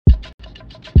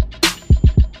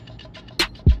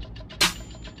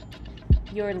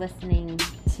You're listening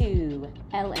to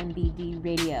LMBD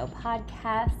Radio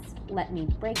Podcast. Let me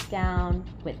break down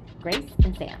with Grace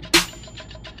and Sam.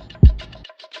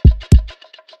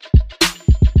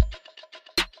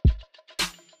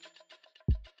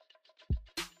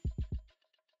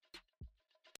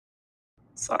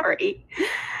 Sorry.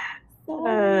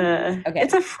 Okay.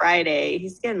 It's a Friday.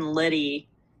 He's getting litty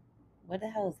What the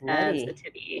hell is as Letty? a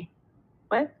titty.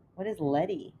 What? What is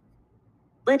Letty?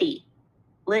 Litty.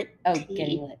 Lit. Oh,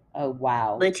 getting lit. Oh,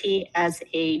 wow. Litty as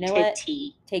a You know what?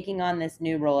 titty. Taking on this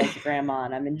new role as a grandma,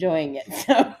 and I'm enjoying it.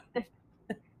 So,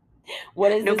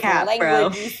 what is No this cap, language bro.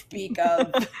 you speak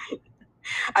of?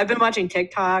 I've been watching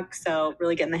TikTok, so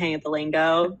really getting the hang of the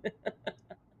lingo.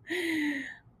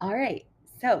 All right.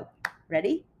 So,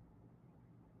 ready?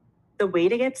 The way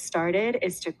to get started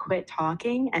is to quit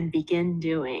talking and begin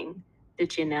doing.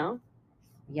 Did you know?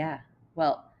 Yeah.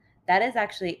 Well, that is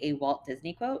actually a Walt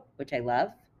Disney quote, which I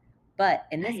love. But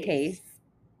in this Nice. case,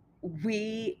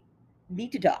 we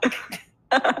need to talk.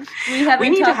 We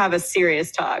need to have a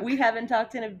serious talk. We haven't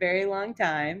talked in a very long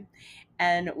time,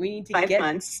 and we need to 5 get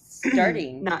months.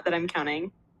 starting. Not that I'm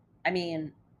counting. I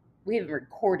mean, we haven't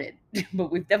recorded,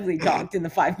 but we've definitely talked in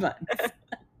the 5 months.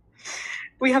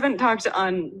 We haven't talked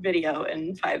on video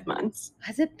in 5 months.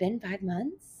 Has it been 5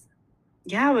 months?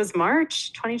 Yeah, it was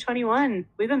March 2021.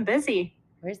 We've been busy.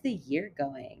 Where's the year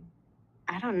going?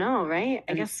 I don't know, right?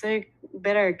 I guess we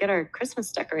better get our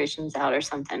Christmas decorations out or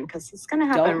something, because it's going to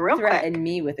happen real quick. Don't threaten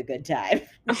me with a good time.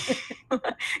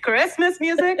 Christmas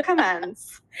music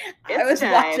commence. I was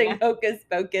watching Hocus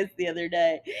Pocus the other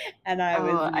day, and I'm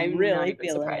really not even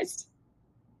feeling surprised.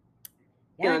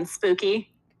 it. Feeling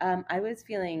spooky. I was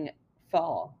feeling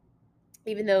fall,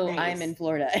 even though Nice. I'm in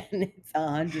Florida and it's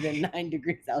 109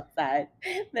 degrees outside.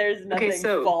 There's nothing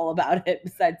so- fall about it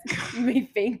besides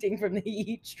me fainting from the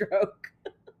heat stroke.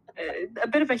 A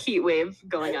bit of a heat wave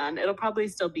going on. It'll probably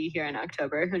still be here in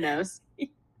October. Who knows?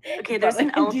 Okay, there's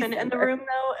an elephant in the room,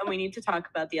 though, and we need to talk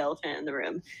about the elephant in the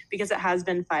room because it has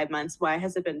been 5 months. Why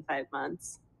has it been 5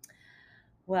 months?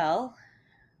 Well,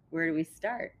 where do we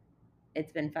start?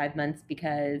 It's been 5 months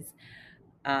because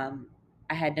I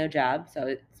had no job, so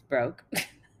it's broke.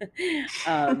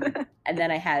 And then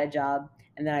I had a job,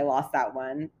 and then I lost that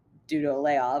one due to a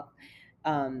layoff.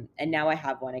 And now I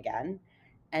have one again.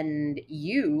 And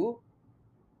you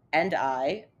and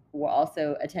I were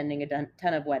also attending a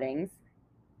ton of weddings.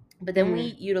 But then we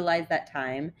utilized that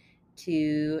time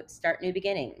to start new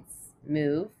beginnings,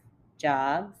 move,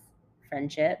 jobs,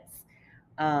 friendships,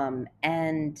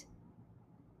 and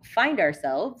find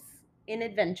ourselves in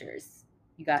adventures.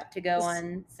 You got to go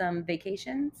on some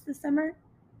vacations this summer?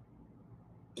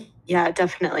 Yeah,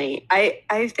 definitely.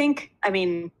 I think,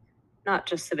 not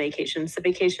just the vacations. The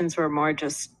vacations were more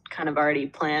just kind of already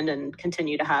planned and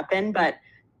continue to happen. But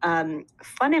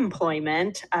fun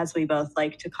employment, as we both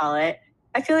like to call it,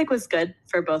 I feel like was good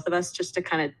for both of us just to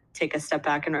kind of take a step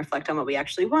back and reflect on what we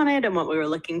actually wanted and what we were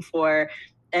looking for,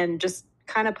 and just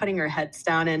kind of putting our heads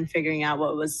down and figuring out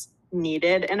what was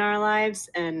needed in our lives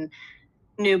and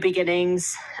new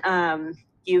beginnings.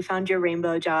 You found your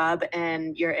rainbow job,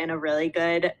 and you're in at a really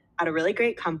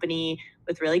great company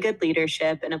with really good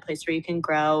leadership in a place where you can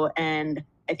grow. And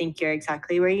I think you're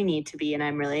exactly where you need to be, and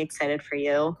I'm really excited for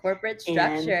you. Corporate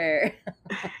structure.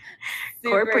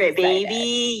 Corporate,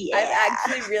 baby. Yeah. I'm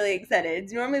actually really excited.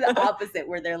 It's normally the opposite,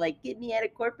 where they're like, get me out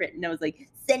of corporate. And I was like,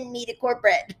 send me to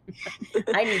corporate.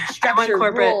 I need structure,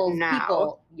 rules, now.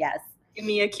 People. Yes. Give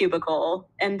me a cubicle.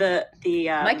 And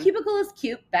my cubicle is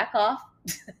cute. Back off.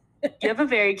 You have a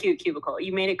very cute cubicle.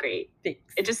 You made it great.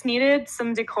 Thanks. It just needed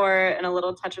some decor and a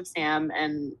little touch of Sam,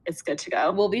 and it's good to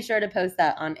go. We'll be sure to post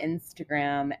that on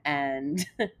Instagram and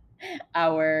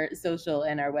our social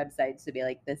and our website to be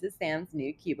like, this is Sam's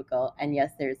new cubicle. And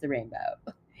yes, there's the rainbow.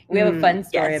 We have a fun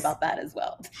story about that as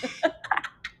well.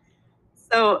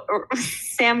 So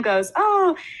Sam goes,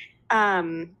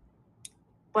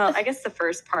 well, I guess the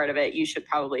first part of it you should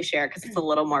probably share because it's a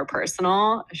little more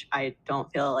personal. I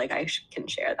don't feel like I can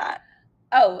share that.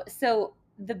 Oh, so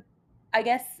the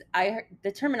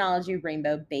terminology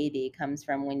rainbow baby comes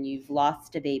from when you've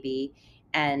lost a baby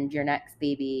and your next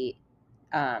baby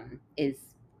is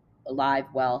alive,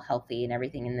 well, healthy, and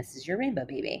everything, and this is your rainbow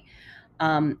baby.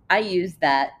 I use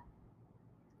that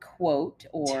quote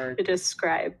to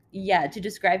describe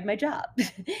my job.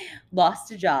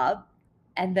 Lost a job,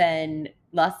 and then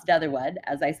lost another one,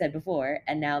 as I said before,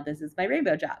 and now this is my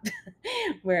rainbow job,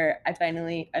 where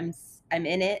I'm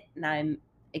in it, and I'm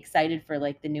excited for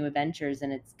like the new adventures,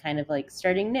 and it's kind of like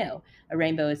starting new. A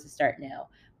rainbow is to start new.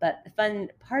 But the fun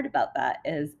part about that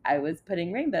is I was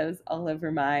putting rainbows all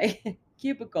over my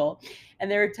cubicle, and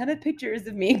there were a ton of pictures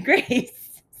of me and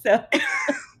Grace. So,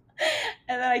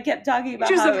 and then I kept talking about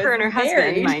Pictures how of I her was and her husband,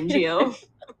 married. mind you.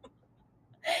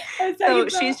 I was talking So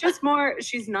about, she's just more,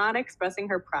 she's not expressing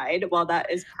her pride. While that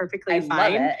is perfectly I love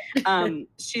fine, it.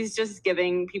 she's just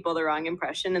giving people the wrong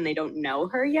impression and they don't know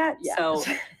her yet. Yeah. So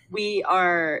we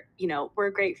are,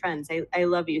 we're great friends. I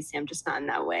love you, Sam, just not in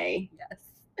that way. Yes.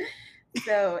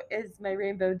 So it's my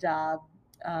rainbow job,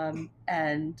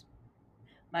 and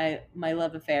my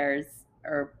love affairs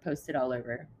are posted all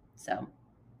over. So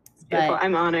It's beautiful. but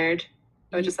I'm honored.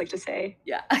 I would you, just like to say.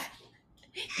 yeah,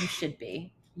 you should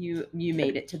be. You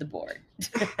made it to the board.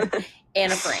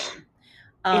 And a frame.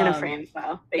 And a frame.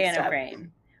 Wow. Big And a step.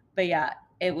 frame. But yeah,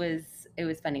 it was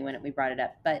funny when we brought it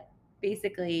up. But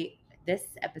basically, this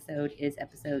episode is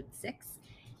episode 6,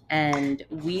 and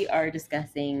we are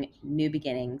discussing new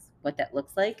beginnings, what that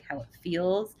looks like, how it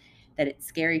feels, that it's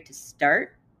scary to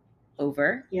start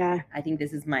over. Yeah. I think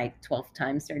this is my 12th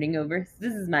time starting over. So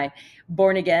this is my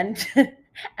born again,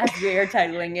 as we are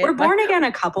titling it. We're born again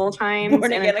a couple times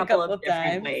Born in again a couple of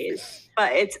different times. ways,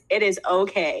 but it is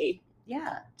okay.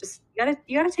 Yeah. Just you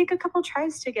gotta take a couple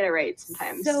tries to get it right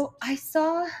sometimes. So I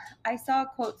saw a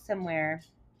quote somewhere.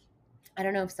 I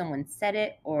don't know if someone said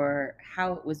it or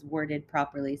how it was worded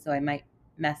properly, so I might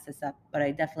mess this up, but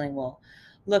I definitely will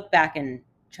look back and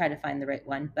try to find the right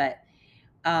one. But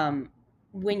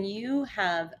when you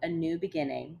have a new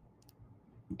beginning,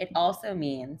 it also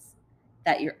means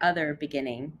that your other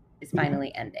beginning is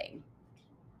finally ending.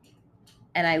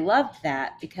 And I loved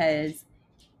that because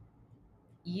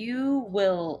you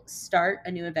will start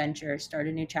a new adventure, start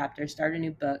a new chapter, start a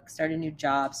new book, start a new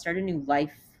job, start a new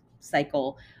life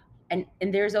cycle. And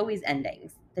there's always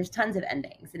endings. There's tons of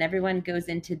endings. And everyone goes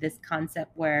into this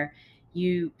concept where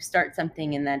you start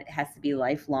something and that it has to be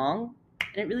lifelong.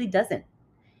 And it really doesn't.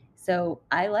 So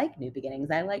I like new beginnings.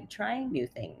 I like trying new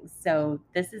things. So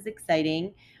this is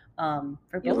exciting for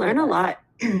both you learn of a us.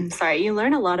 lot. Sorry, you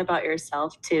learn a lot about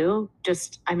yourself too.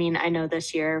 I know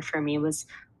this year for me was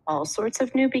all sorts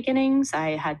of new beginnings.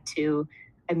 I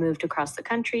moved across the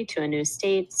country to a new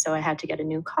state, so I had to get a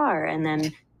new car, and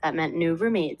then that meant new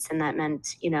roommates, and that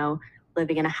meant,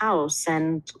 living in a house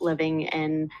and living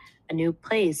in a new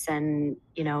place, and,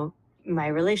 my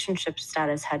relationship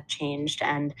status had changed,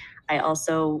 and I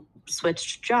also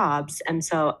switched jobs, and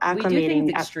so acclimating. We do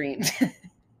things extreme.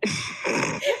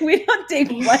 We don't take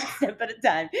one step at a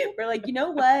time. We're like, you know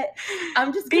what?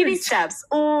 I'm just baby steps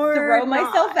or throw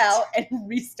myself not. out and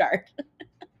restart.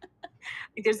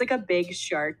 Like there's like a big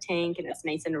Shark Tank and it's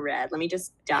nice and red. Let me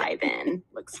just dive in.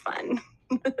 Looks fun.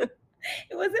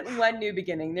 It wasn't one new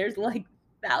beginning. There's like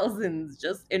thousands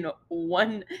just in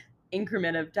one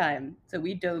increment of time. So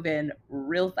we dove in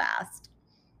real fast.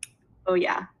 Oh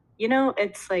yeah.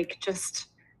 It's like just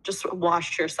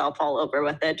wash yourself all over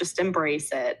with it. Just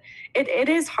embrace it. It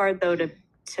is hard though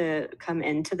to come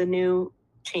into the new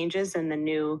changes and the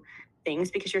new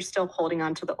things because you're still holding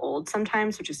on to the old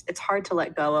sometimes, it's hard to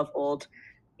let go of old,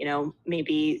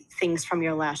 maybe things from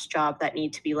your last job that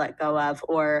need to be let go of,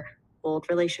 or old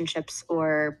relationships,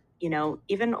 or,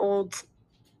 even old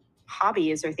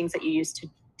hobbies or things that you used to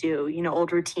do,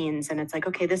 old routines. And it's like,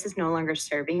 okay, this is no longer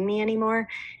serving me anymore.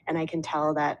 And I can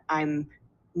tell that I'm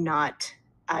not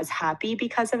as happy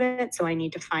because of it. So I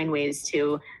need to find ways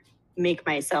to make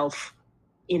myself,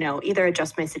 either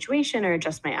adjust my situation or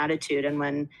adjust my attitude. And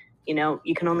when,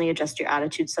 you can only adjust your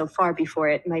attitude so far before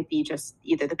it might be just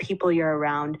either the people you're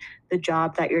around, the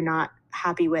job that you're not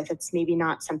happy with. It's maybe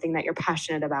not something that you're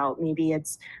passionate about. Maybe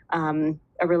it's a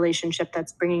relationship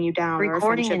that's bringing you down.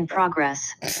 Recording in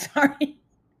progress. Sorry.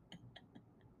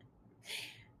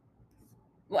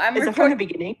 Well, I'm Is it from the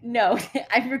beginning? No,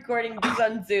 I'm recording this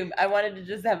on Zoom. I wanted to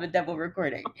just have a double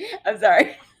recording. I'm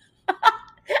sorry.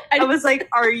 I was like,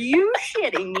 are you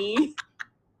shitting me?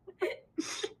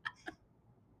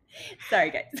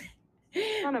 Sorry, guys.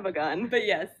 Son of a gun. But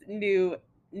yes, new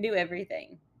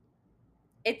everything.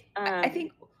 I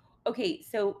think, okay,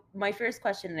 so my first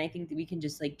question, and I think that we can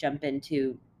just like jump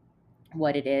into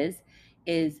what it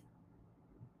is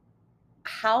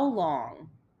how long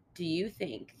do you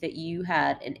think that you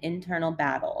had an internal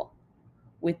battle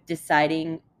with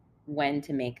deciding when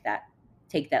to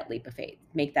take that leap of faith,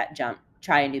 make that jump,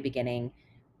 try a new beginning?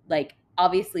 Like,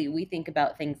 obviously we think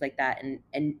about things like that,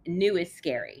 and new is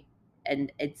scary,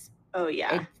 and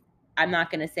I'm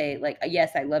not going to say like,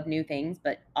 yes, I love new things,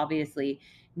 but obviously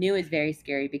new is very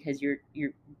scary because you're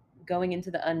going into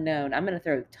the unknown. I'm going to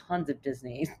throw tons of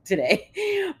Disney today,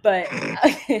 but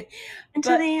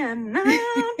into the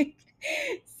unknown.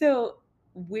 So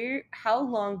how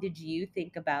long did you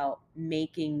think about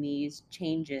making these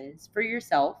changes for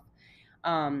yourself?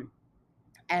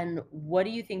 And what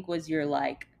do you think was your,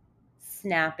 like,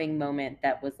 snapping moment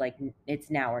that was like, "N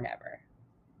it's now or never?"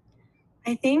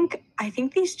 I think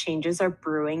these changes are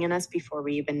brewing in us before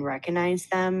we even recognize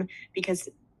them because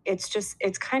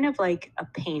it's kind of like a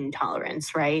pain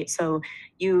tolerance, right? So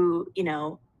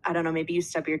I don't know, maybe you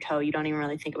stub your toe, you don't even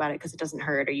really think about it because it doesn't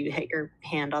hurt, or you hit your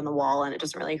hand on the wall and it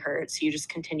doesn't really hurt. So you just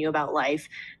continue about life.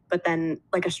 But then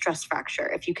like a stress fracture,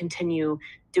 if you continue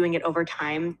doing it over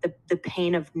time, the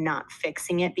pain of not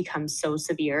fixing it becomes so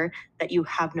severe that you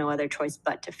have no other choice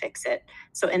but to fix it.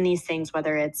 So in these things,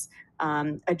 whether it's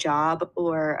a job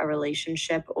or a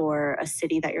relationship or a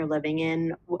city that you're living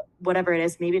in, whatever it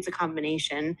is, maybe it's a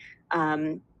combination.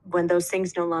 When those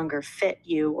things no longer fit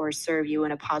you or serve you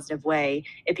in a positive way,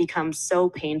 it becomes so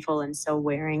painful and so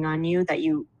wearing on you that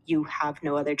you have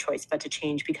no other choice but to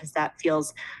change because that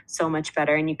feels so much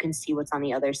better and you can see what's on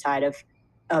the other side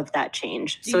of that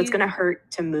change. Do So it's going you to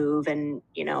hurt to move and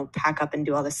pack up and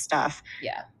do all this stuff,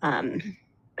 Yeah. um,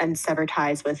 and sever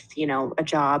ties with a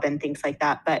job and things like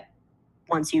that. But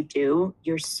once you do,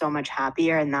 you're so much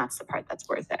happier, and that's the part that's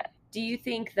worth it. Do you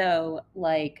think though,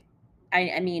 like,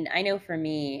 I mean, I know for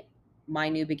me, my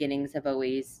new beginnings have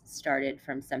always started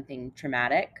from something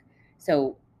traumatic.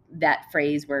 So that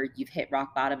phrase where you've hit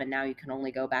rock bottom and now you can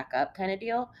only go back up kind of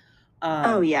deal.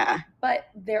 Oh, Um, yeah. but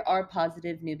there are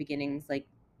positive new beginnings, like,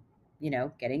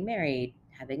 getting married,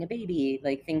 having a baby,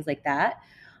 like things like that.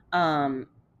 Um,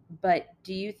 but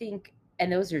do you think,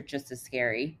 and those are just as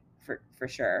scary for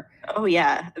sure. Oh,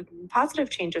 yeah. Positive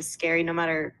change is scary no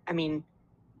matter, I mean,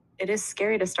 it is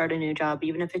scary to start a new job,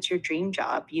 even if it's your dream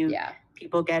job. Yeah.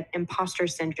 People get imposter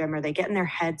syndrome, or they get in their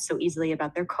head so easily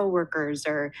about their coworkers,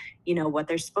 or what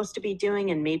they're supposed to be doing,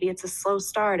 and maybe it's a slow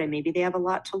start and maybe they have a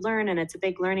lot to learn and it's a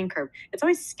big learning curve. It's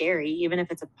always scary, even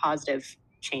if it's a positive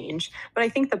change. But I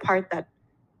think the part that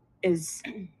is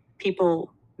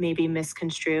people maybe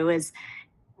misconstrue is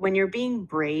when you're being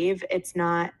brave, it's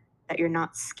not that you're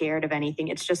not scared of anything.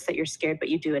 It's just that you're scared, but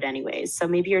you do it anyways. So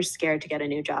maybe you're scared to get a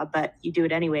new job, but you do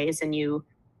it anyways and you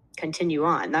continue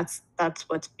on. That's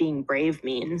what being brave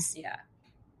means. Yeah.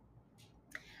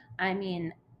 I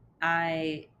mean,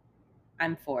 I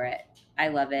I'm for it. I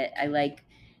love it. I like,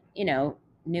 new.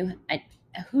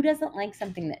 Who doesn't like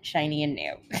something that's shiny and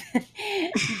new?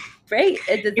 Right?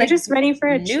 It's You're like just ready for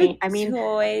a new change. I mean,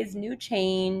 toys, new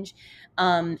change.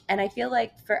 And I feel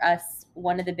like for us,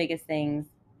 one of the biggest things.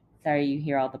 Sorry, you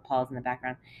hear all the paws in the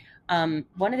background.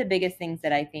 One of the biggest things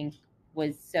that I think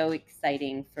was so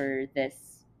exciting for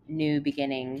this new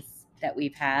beginnings that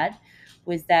we've had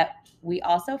was that we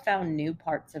also found new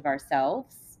parts of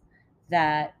ourselves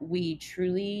that we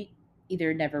truly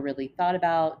either never really thought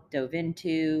about, dove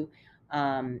into,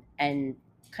 and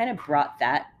kind of brought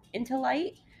that into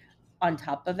light on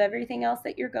top of everything else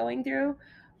that you're going through.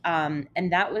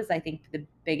 And that was, I think, the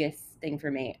biggest thing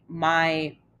for me.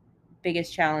 My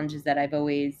biggest challenge is that I've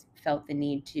always felt the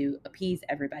need to appease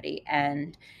everybody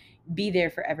and be there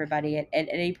for everybody at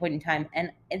any point in time.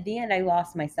 And at the end, I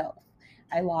lost myself.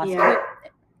 I lost yeah. who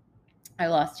I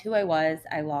lost who I was.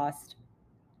 I lost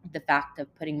the fact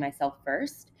of putting myself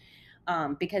first,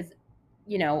 because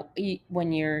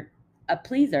when you're a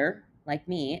pleaser like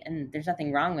me, and there's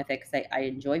nothing wrong with it because I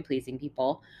enjoy pleasing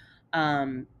people,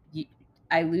 um, you,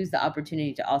 I lose the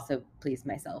opportunity to also please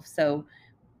myself. So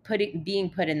being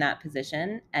put in that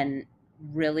position and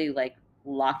really like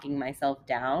locking myself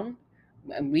down,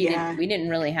 and we didn't Yeah. we didn't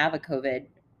really have a COVID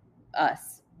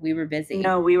us. We were busy.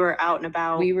 No, we were out and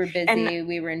about. We were And busy,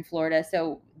 we were in Florida,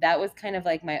 so that was kind of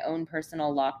like my own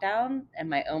personal lockdown and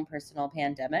my own personal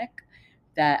pandemic,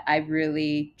 that I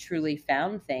really truly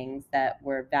found things that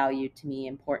were valued to me,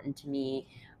 important to me,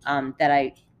 that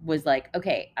I was like,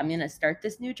 "Okay, I'm gonna start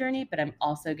this new journey, but I'm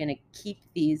also gonna keep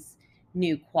these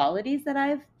new qualities that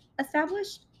I've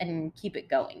established and keep it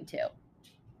going too."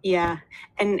 yeah,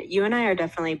 and you and I are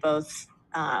definitely both.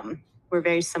 We're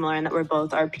very similar in that we're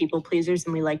both are people pleasers,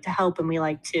 and we like to help, and we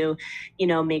like to,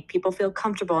 make people feel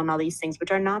comfortable and all these things,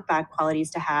 which are not bad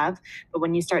qualities to have. But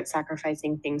when you start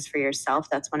sacrificing things for yourself,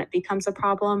 that's when it becomes a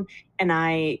problem. And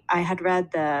I had read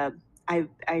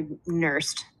I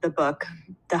nursed the book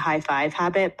The High Five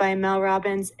Habit by Mel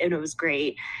Robbins, and it was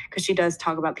great because she does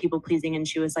talk about people pleasing, and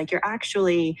she was like, "You're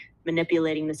actually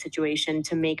manipulating the situation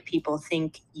to make people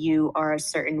think you are a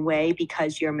certain way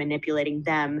because you're manipulating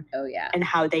them Oh, yeah. and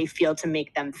how they feel to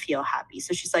make them feel happy."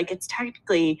 So she's like, it's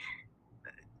technically,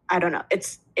 I don't know,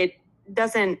 it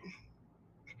doesn't,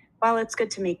 while it's good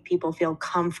to make people feel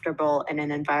comfortable in an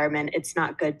environment, it's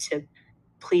not good to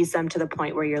please them to the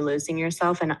point where you're losing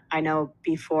yourself. And I know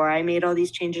before I made all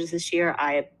these changes this year,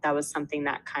 I that was something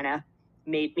that kind of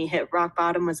made me hit rock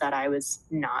bottom was that I was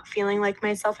not feeling like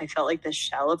myself. I felt like the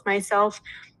shell of myself.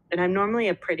 And I'm normally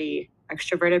a pretty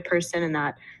extroverted person in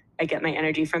that I get my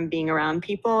energy from being around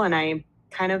people. And I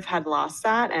kind of had lost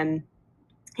that. And,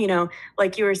 you know,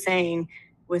 like you were saying,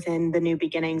 within the new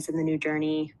beginnings and the new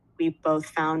journey, we both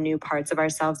found new parts of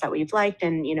ourselves that we've liked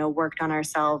and, worked on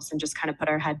ourselves and just kind of put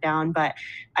our head down. But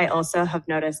I also have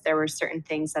noticed there were certain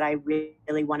things that I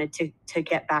really wanted to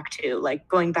get back to, like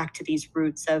going back to these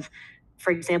roots of,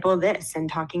 for example, this and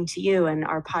talking to you and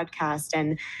our podcast,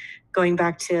 and going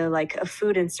back to like a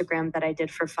food Instagram that I did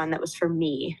for fun that was for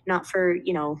me, not for,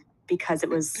 because it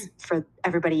was for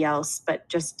everybody else, but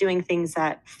just doing things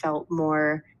that felt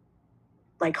more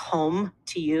like home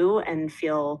to you and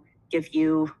give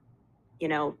you, you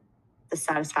know, the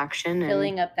satisfaction. And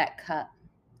Filling up that cup.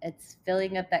 It's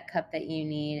filling up that cup that you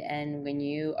need. And when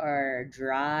you are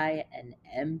dry and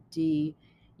empty,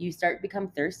 you start to become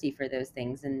thirsty for those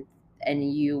things.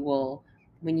 And you will,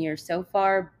 when you're so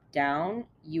far down,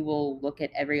 you will look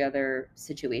at every other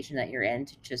situation that you're in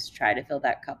to just try to fill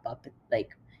that cup up,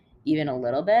 like even a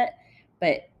little bit.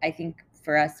 But I think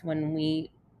for us, when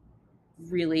we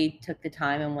really took the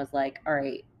time and was like, all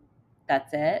right,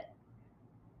 that's it,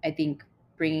 I think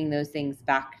bringing those things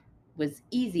back was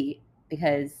easy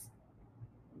because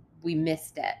we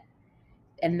missed it.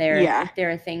 And yeah, there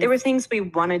are things. there were things we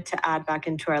wanted to add back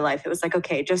into our life. It was like,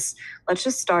 okay, let's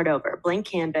just start over, blank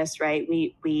canvas, right?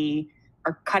 We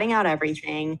are cutting out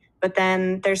everything, but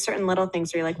then there's certain little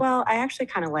things where you're like, well, I actually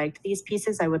kind of liked these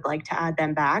pieces. I would like to add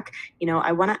them back.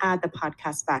 I want to add the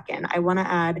podcast back in. I want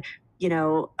to add,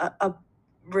 a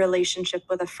relationship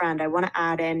with a friend. I want to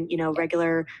add in,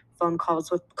 regular phone calls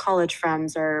with college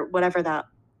friends or whatever that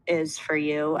is for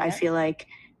you. Yeah. I feel like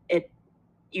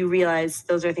you realize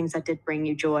those are things that did bring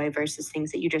you joy versus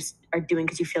things that you just are doing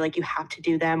because you feel like you have to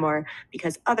do them or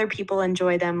because other people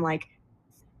enjoy them. Like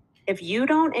if you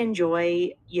don't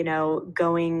enjoy,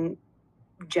 going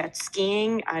jet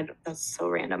skiing, that's so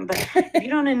random, but if you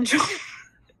don't enjoy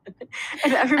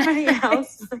and everybody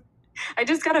else, I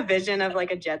just got a vision of like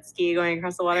a jet ski going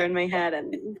across the water in my head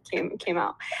and came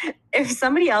out. If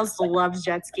somebody else loves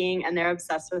jet skiing and they're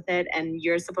obsessed with it and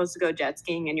you're supposed to go jet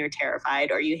skiing and you're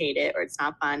terrified or you hate it or it's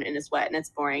not fun and it's wet and it's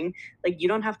boring, like you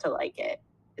don't have to like it.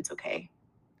 It's okay.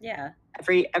 Yeah.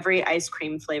 Every ice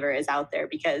cream flavor is out there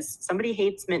because somebody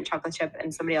hates mint chocolate chip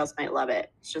and somebody else might love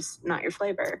it. It's just not your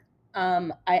flavor.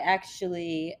 I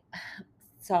actually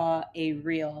saw a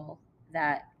reel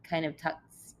that kind of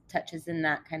touches in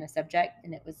that kind of subject,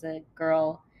 and it was a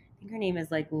girl, I think her name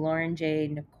is like Lauren J.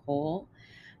 Nicole,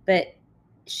 but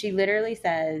she literally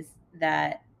says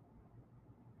that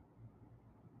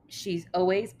she's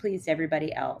always pleased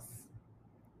everybody else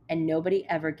and nobody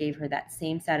ever gave her that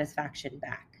same satisfaction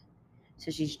back.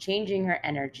 So she's changing her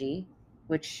energy,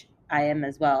 which I am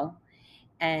as well.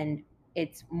 And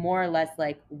it's more or less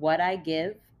like what I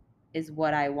give is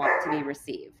what I want to be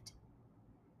received.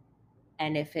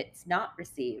 And if it's not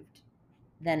received,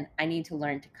 then I need to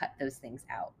learn to cut those things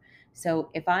out. So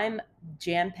if I'm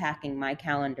jam packing my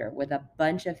calendar with a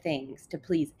bunch of things to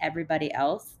please everybody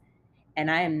else,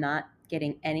 and I am not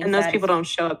getting any, and those people don't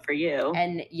show up for you,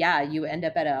 and yeah, you end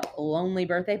up at a lonely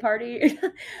birthday party,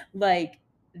 like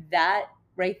that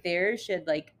right there should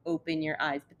like open your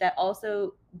eyes. But that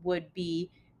also would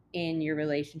be in your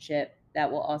relationship,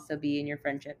 that will also be in your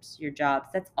friendships, your jobs.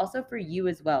 That's also for you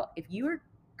as well. If you are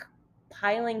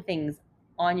piling things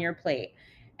on your plate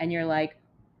and you're like,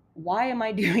 why am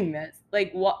I doing this?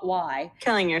 Like, why?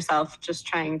 Killing yourself just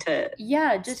trying to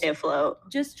stay afloat.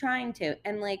 Just trying to.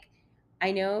 And like,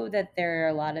 I know that there are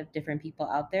a lot of different people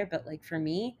out there, but like for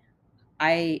me,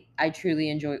 I truly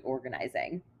enjoy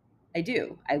organizing. I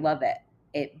do. I love it.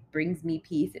 It brings me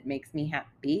peace. It makes me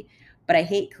happy, but I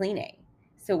hate cleaning.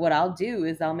 So what I'll do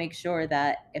is I'll make sure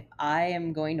that if I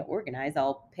am going to organize,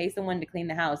 I'll pay someone to clean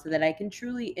the house so that I can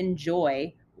truly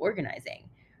enjoy organizing.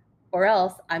 Or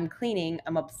else I'm cleaning,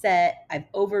 I'm upset, I've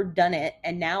overdone it,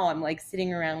 and now I'm like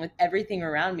sitting around with everything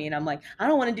around me and I'm like, I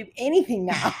don't want to do anything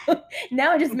now.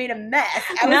 Now I just made a mess.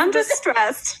 Now I'm just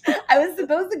stressed. I was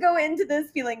supposed to go into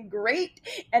this feeling great,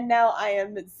 and now I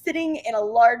am sitting in a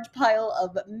large pile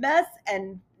of mess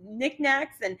and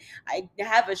knickknacks, and I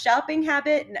have a shopping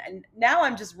habit, and now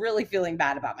I'm just really feeling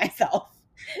bad about myself.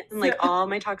 And like all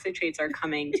my toxic traits are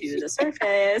coming to the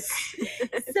surface.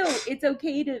 So it's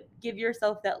okay to give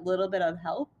yourself that little bit of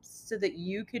help so that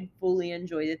you could fully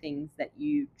enjoy the things that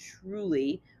you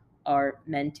truly are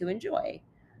meant to enjoy.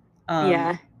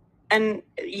 Yeah. And,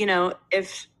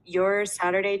 if your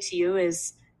Saturday to you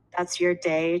that's your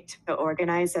day to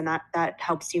organize and that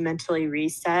helps you mentally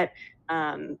reset,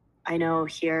 I know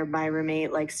here my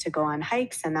roommate likes to go on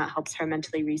hikes and that helps her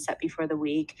mentally reset before the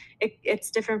week.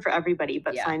 It's different for everybody,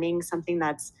 but Yeah. finding something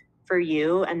that's for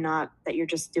you and not that you're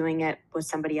just doing it with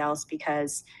somebody else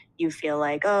because you feel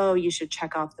like, oh, you should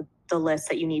check off the list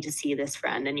that you need to see this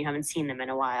friend and you haven't seen them in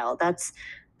a while. That's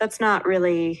not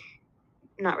really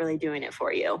doing it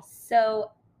for you.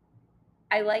 So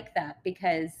I like that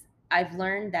because I've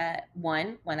learned that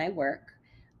one, when I work,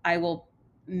 I will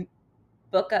m-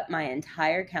 book up my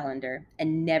entire calendar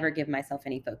and never give myself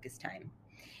any focus time.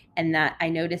 And that I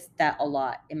noticed that a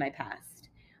lot in my past.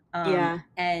 Yeah.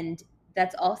 And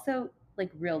that's also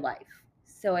like real life.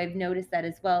 So I've noticed that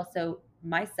as well. So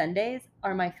my Sundays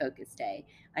are my focus day.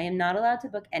 I am not allowed to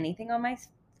book anything on my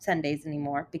Sundays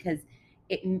anymore because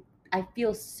it I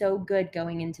feel so good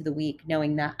going into the week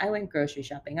knowing that I went grocery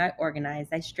shopping, I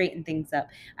organized, I straightened things up,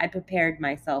 I prepared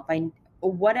myself, I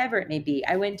whatever it may be.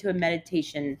 I went to a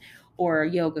meditation or a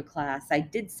yoga class. I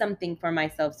did something for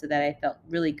myself so that I felt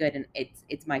really good, and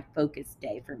it's my focus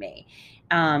day for me.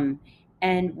 Um,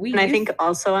 and we And I think used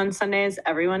also on Sundays,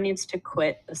 everyone needs to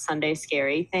quit the Sunday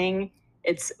scary thing.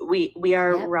 It's we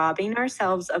are Yep. robbing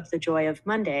ourselves of the joy of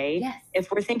Monday. Yes.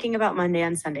 If we're thinking about Monday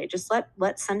and Sunday, just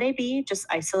let Sunday be, just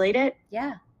isolate it,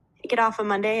 Yeah. take it off on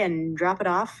Monday and drop it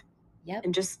off Yep.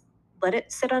 and just let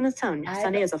it sit on its own. I've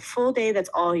Sunday is a full day that's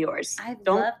all yours. I've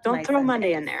Don't loved don't my throw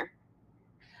Monday in Sundays. there.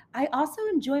 I also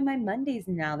enjoy my Mondays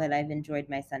now that I've enjoyed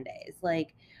my Sundays. Like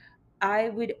I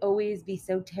would always be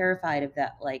so terrified of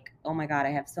that, like, oh my God,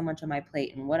 I have so much on my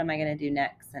plate, and what am I going to do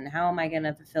next? And how am I going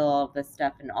to fulfill all of this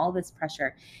stuff and all this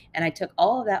pressure? And I took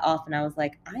all of that off, and I was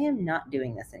like, I am not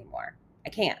doing this anymore. I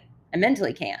can't. I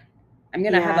mentally can't. I'm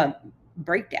going to have Yeah. a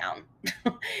breakdown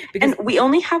because And we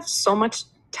only have so much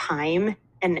time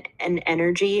and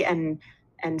energy and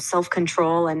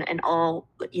self-control and all,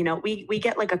 we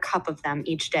get like a cup of them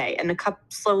each day and the cup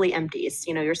slowly empties,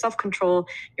 your self-control,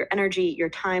 your energy, your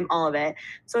time, all of it.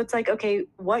 So it's like, okay,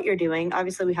 what you're doing,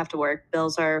 obviously we have to work,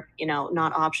 bills are,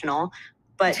 not optional,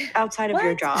 but outside of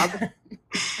your what? job,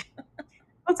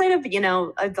 outside of,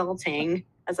 adulting,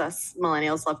 as us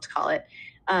millennials love to call it,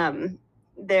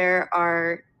 there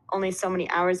are only so many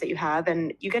hours that you have,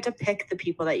 and you get to pick the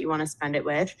people that you want to spend it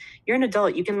with. You're an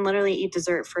adult. You can literally eat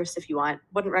dessert first if you want.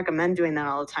 Wouldn't recommend doing that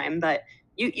all the time, but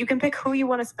you can pick who you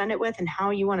want to spend it with and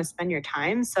how you want to spend your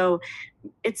time. So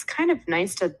it's kind of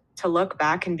nice to look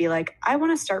back and be like, I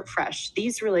want to start fresh.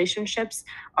 These relationships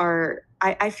are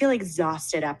I feel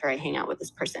exhausted after I hang out with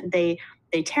this person. They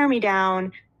tear me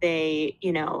down. They,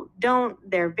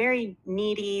 they're very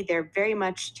needy. They're very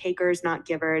much takers, not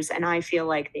givers. And I feel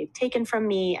like they've taken from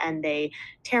me and they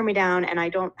tear me down and I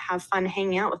don't have fun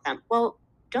hanging out with them. Well,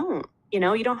 don't. You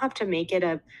don't have to make it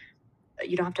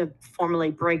you don't have to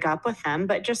formally break up with them,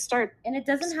 but just start And it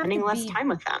doesn't have to spending less be time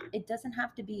with them. it doesn't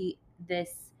have to be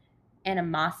this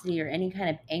animosity or any kind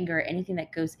of anger or anything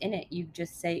that goes in it. You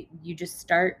just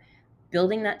start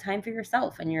building that time for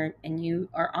yourself, and you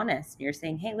are honest. You're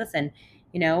saying, "Hey, listen,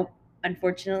 you know,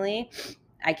 unfortunately,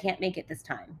 I can't make it this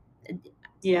time."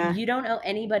 Yeah. You don't owe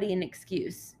anybody an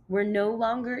excuse. We're no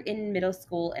longer in middle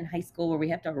school and high school where we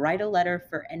have to write a letter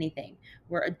for anything.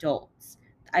 We're adults.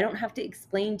 I don't have to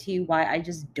explain to you why I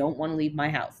just don't want to leave my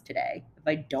house today. If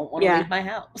I don't want to Yeah. leave my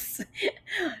house,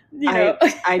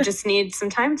 I just need some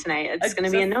time tonight. It's going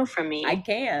to be a no from I me.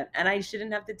 can't, and I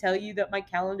shouldn't have to tell you that my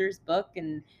calendar's booked,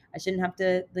 and I shouldn't have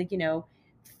to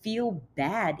feel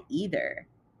bad either.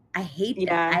 I hate that.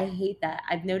 Yeah. I hate that.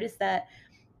 I've noticed that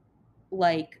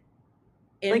like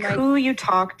in Like my who you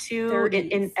talk to in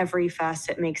 30s. every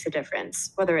facet makes a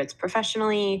difference, whether it's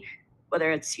professionally,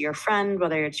 whether it's your friend,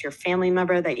 whether it's your family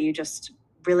member that you just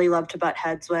really love to butt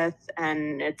heads with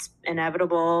and it's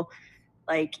inevitable.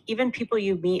 Like even people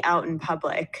you meet out in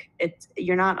public,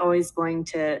 you're not always going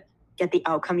to get the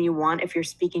outcome you want if you're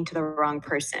speaking to the wrong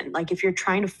person. Like if you're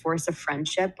trying to force a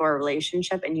friendship or a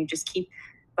relationship and you just keep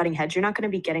butting heads, you're not going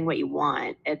to be getting what you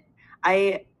want.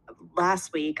 I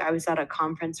last week I was at a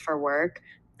conference for work,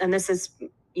 and this is,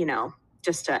 you know,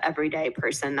 just a everyday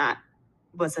person that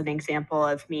was an example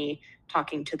of me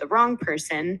talking to the wrong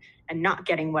person and not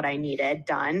getting what I needed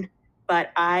done.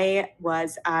 But I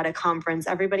was at a conference,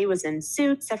 everybody was in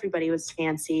suits, everybody was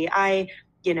fancy. I,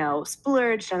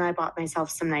 splurged and I bought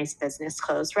myself some nice business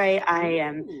clothes, right? I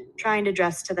am Ooh. trying to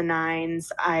dress to the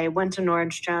nines. I went to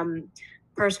Nordstrom.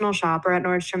 Personal shopper at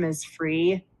Nordstrom is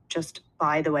free. Just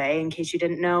by the way, in case you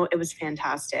didn't know, it was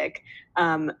fantastic.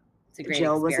 It's a great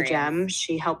Jill was a gem. experience.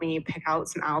 She helped me pick out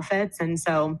some outfits. And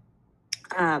so,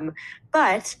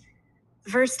 but the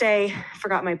first day, I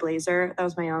forgot my blazer. That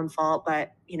was my own fault,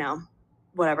 but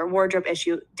whatever, wardrobe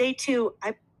issue. Day two,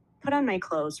 I put on my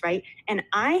clothes, right? And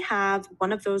I have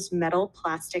one of those metal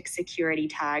plastic security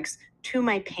tags to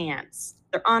my pants.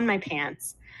 They're on my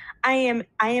pants. I am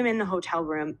in the hotel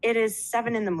room. It is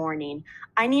 7 in the morning.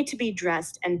 I need to be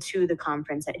dressed and to the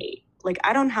conference at 8. Like,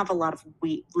 I don't have a lot of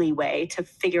leeway to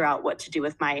figure out what to do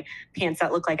with my pants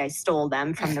that look like I stole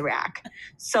them from the rack.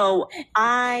 So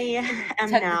I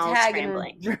am Tuck now the tag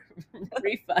scrambling. and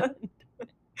refund.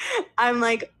 I'm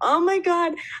like, oh my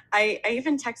God. I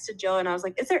even texted Joe and I was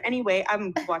like, is there any way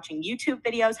I'm watching YouTube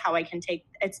videos how I can take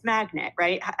it's magnet,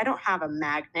 right? I don't have a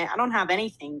magnet. I don't have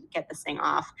anything to get this thing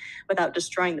off without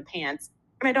destroying the pants.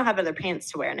 And I don't have other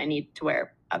pants to wear and I need to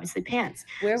wear obviously pants.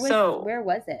 Where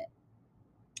was it?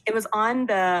 It was on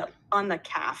the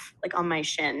calf, like on my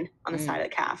shin, on the side of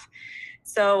the calf.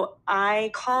 So I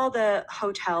call the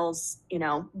hotel's,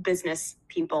 business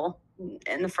people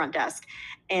in the front desk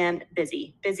and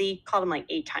busy, called them like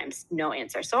 8 times, no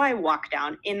answer. So I walk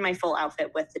down in my full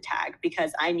outfit with the tag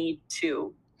because I need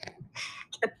to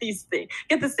get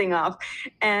this thing off.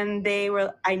 And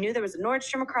I knew there was a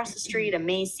Nordstrom across the street, a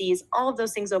Macy's, all of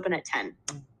those things open at 10.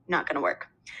 Not going to work.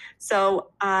 So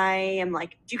I am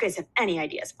like, do you guys have any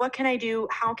ideas? What can I do?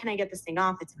 How can I get this thing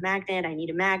off? It's a magnet. I need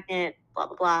a magnet, blah,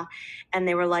 blah, blah. And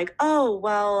they were like, oh,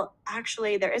 well,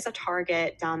 actually, there is a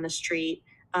Target down the street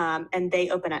and they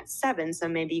open at 7. So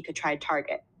maybe you could try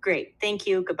Target. Great. Thank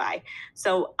you. Goodbye.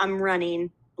 So I'm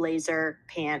running blazer,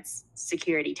 pants,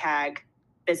 security tag,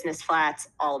 business flats,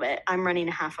 all of it. I'm running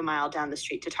a half a mile down the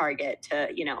street to Target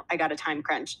I got a time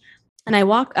crunch. And I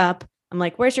walk up. I'm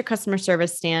like, where's your customer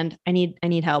service stand? I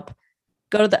need help.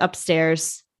 Go to the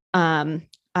upstairs.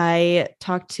 I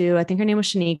talked to, I think her name was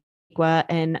Shaniqua,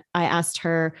 and I asked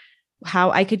her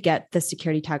how I could get the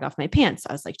security tag off my pants.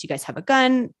 I was like, do you guys have a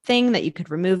gun thing that you could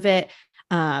remove it?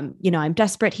 I'm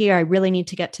desperate here. I really need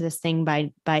to get to this thing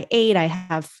by 8. I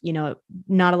have,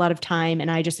 not a lot of time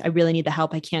and I really need the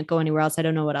help. I can't go anywhere else. I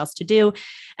don't know what else to do.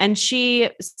 And she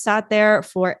sat there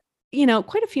for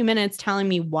quite a few minutes telling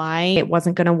me why it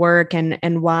wasn't going to work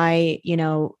and why,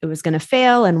 it was going to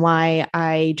fail and why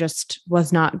I just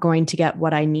was not going to get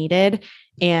what I needed.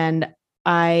 And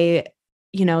I,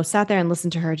 sat there and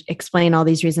listened to her explain all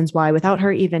these reasons why without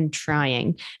her even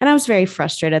trying. And I was very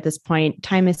frustrated at this point.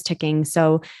 Time is ticking.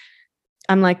 So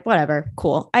I'm like, whatever,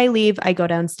 cool. I leave, I go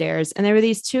downstairs and there were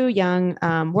these 2 young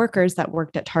workers that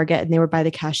worked at Target and they were by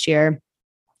the cashier.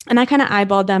 And I kind of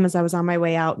eyeballed them as I was on my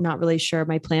way out, not really sure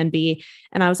my plan B.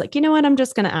 And I was like, you know what? I'm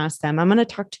just going to ask them. I'm going to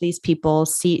talk to these people,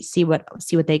 see what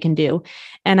they can do.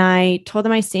 And I told them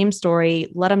my same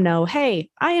story, let them know, hey,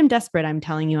 I am desperate. I'm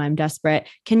telling you, I'm desperate.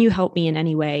 Can you help me in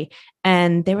any way?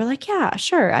 And they were like, yeah,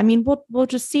 sure. I mean, we'll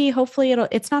just see. Hopefully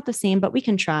it's not the same, but we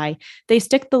can try. They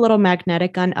stick the little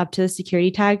magnetic gun up to the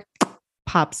security tag,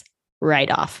 pops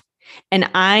right off. And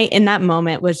in that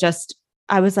moment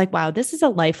I was like, wow, this is a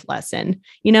life lesson.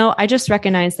 I just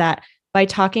recognized that by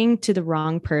talking to the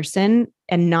wrong person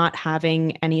and not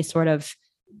having any sort of,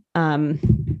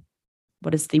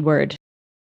 what is the word?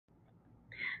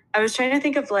 I was trying to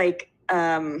think of like,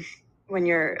 when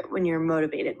you're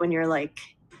motivated, when you're like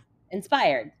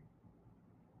inspired.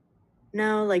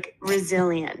 No, like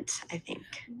resilient, I think.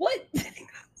 What? I think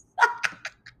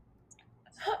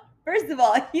First of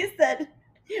all, you said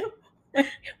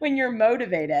when you're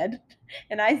motivated,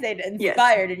 and I said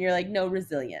inspired, yes. And you're like, no,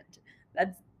 resilient.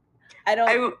 That's I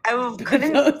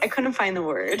couldn't find the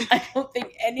word. I don't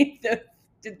think any of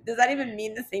those. Does that even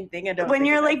mean the same thing? I don't. When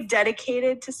you're like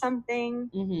dedicated to something.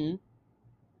 Mm-hmm.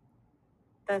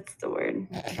 That's the word.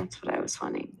 That's what I was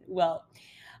finding. Well,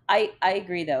 I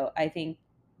agree though. I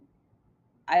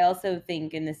also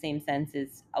think in the same sense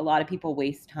is a lot of people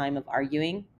waste time of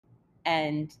arguing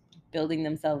and building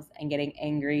themselves and getting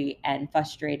angry and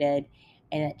frustrated,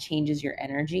 and it changes your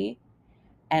energy.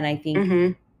 And I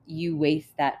think you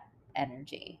waste that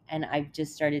energy. And I've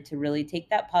just started to really take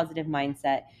that positive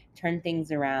mindset, turn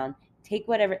things around,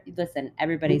 listen,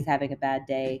 everybody's having a bad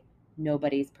day.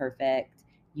 Nobody's perfect.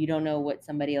 You don't know what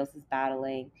somebody else is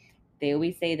battling. They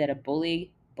always say that a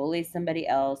bully bullies somebody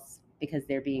else because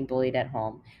they're being bullied at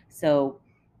home. So,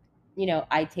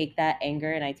 I take that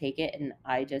anger and I take it and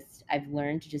I've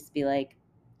learned to just be like,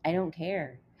 I don't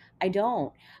care. I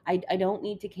don't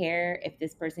need to care if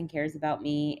this person cares about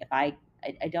me. If I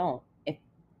don't, if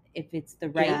it's the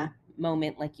right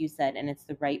moment, like you said, and it's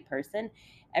the right person,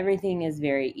 everything is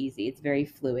very easy. It's very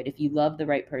fluid. If you love the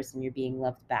right person, you're being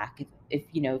loved back. If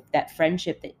that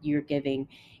friendship that you're giving,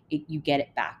 you get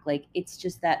it back. Like, it's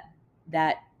just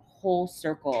that whole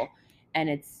circle.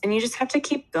 And you just have to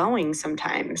keep going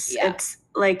sometimes. Yeah. It's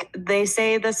like they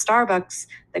say the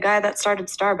guy that started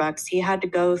Starbucks, he had to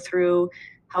go through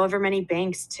however many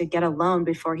banks to get a loan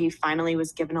before he finally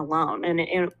was given a loan. And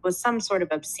it was some sort of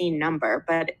obscene number,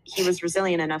 but he was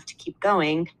resilient enough to keep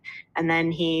going. And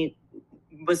then he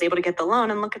was able to get the loan,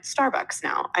 and look at Starbucks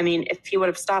now. I mean, if he would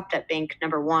have stopped at bank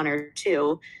number 1 or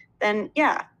 2, then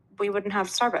yeah, we wouldn't have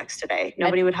Starbucks today.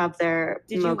 Nobody would have their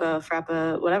Did you mocha,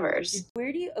 frappa, whatever's.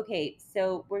 where do you okay,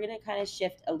 so we're gonna kind of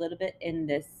shift a little bit in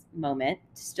this moment,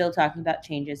 still talking about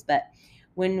changes, but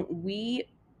when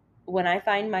I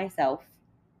find myself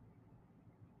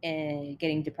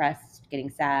getting depressed, getting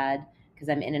sad because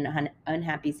I'm in an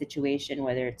unhappy situation,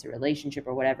 whether it's a relationship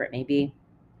or whatever it may be,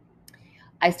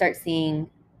 I start seeing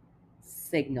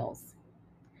signals.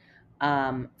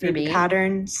 For Maybe me,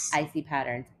 patterns. I see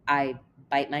patterns. I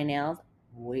bite my nails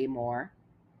way more.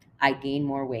 I gain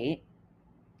more weight.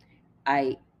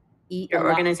 I eat a Your lot.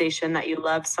 organization that you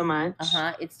love so much.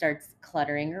 It starts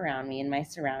cluttering around me and my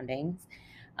surroundings.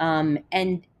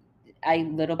 And I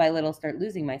little by little start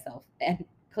losing myself and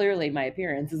clearly my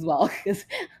appearance as well because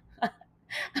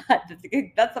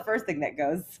that's the first thing that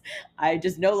goes. I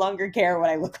just no longer care what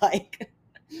I look like.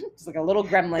 Just like a little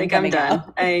gremlin Like, coming I'm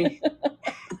out. done.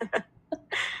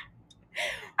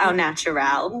 Au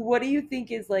natural. What do you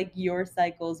think is like your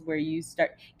cycles where you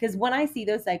start? Because when I see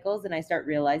those cycles and I start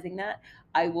realizing that,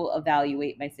 I will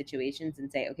evaluate my situations and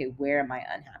say, okay, where am I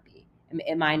unhappy?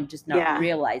 Am I just not Yeah.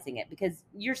 realizing it? Because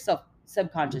your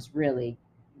subconscious really,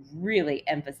 really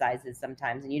emphasizes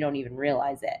sometimes, and you don't even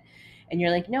realize it. And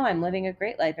you're like, no, I'm living a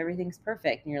great life. Everything's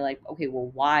perfect. And you're like, okay,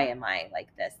 well, why am I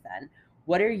like this then?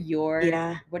 What are your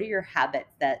Yeah. what are your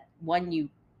habits that one you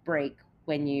break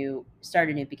when you start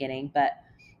a new beginning, but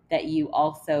that you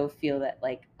also feel that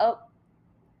like, oh,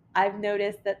 I've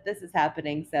noticed that this is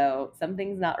happening, so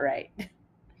something's not right.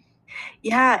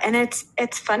 Yeah, and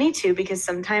it's funny too, because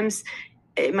sometimes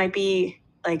it might be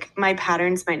like my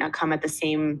patterns might not come at the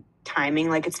same timing.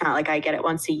 Like, it's not like I get it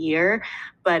once a year,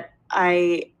 but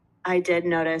I did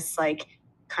notice, like,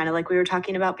 kind of like we were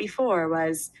talking about before,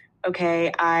 was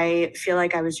okay, I feel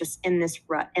like I was just in this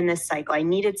rut, in this cycle. I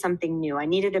needed something new. I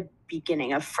needed a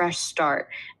beginning, a fresh start.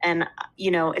 And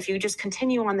if you just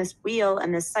continue on this wheel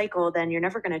and this cycle, then you're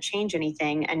never going to change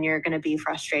anything, and you're going to be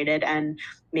frustrated and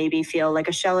maybe feel like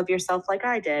a shell of yourself, like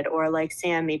I did, or like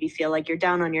Sam, maybe feel like you're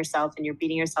down on yourself and you're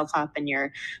beating yourself up and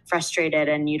you're frustrated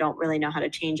and you don't really know how to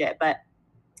change it. But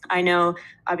I know,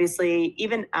 obviously,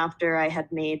 even after I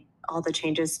had made all the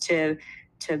changes to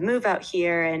move out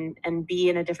here and be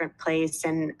in a different place,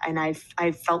 and I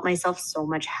felt myself so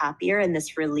much happier in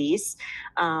this release.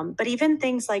 But even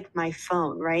things like my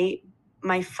phone, right?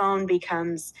 My phone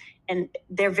becomes, and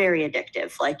they're very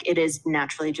addictive. Like, it is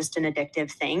naturally just an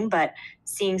addictive thing. But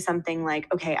seeing something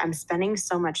like, okay, I'm spending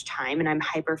so much time and I'm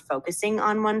hyper focusing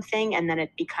on one thing, and then it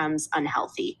becomes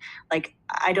unhealthy. Like,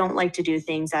 I don't like to do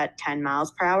things at 10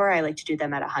 miles per hour. I like to do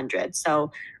them at 100.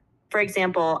 So, for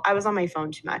example, I was on my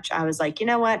phone too much. I was like, you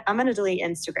know what? I'm going to delete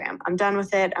Instagram. I'm done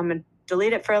with it. I'm going to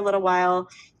delete it for a little while.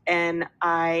 And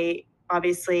I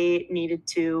obviously needed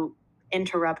to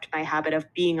interrupt my habit of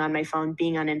being on my phone,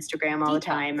 being on Instagram all the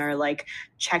time, or like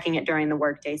checking it during the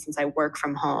workday, since I work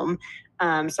from home.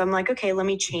 So I'm like, okay, let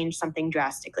me change something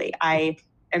drastically. I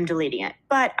am deleting it.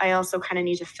 But I also kind of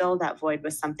need to fill that void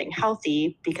with something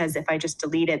healthy, because if I just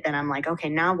delete it, then I'm like, okay,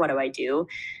 now what do I do?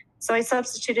 So I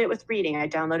substituted it with reading. I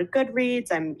downloaded Goodreads.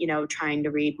 I'm, trying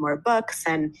to read more books.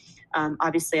 And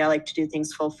obviously, I like to do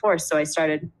things full force. So I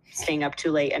started staying up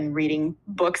too late and reading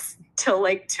books till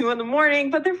like 2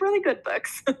 a.m, but they're really good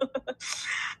books.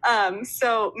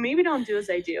 So maybe don't do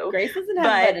as I do. Grace doesn't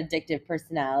have an addictive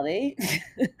personality.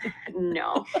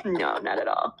 No, not at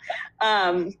all.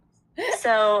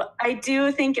 So I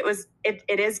do think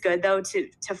it is good, though,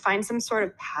 to find some sort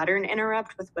of pattern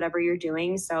interrupt with whatever you're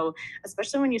doing. So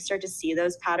especially when you start to see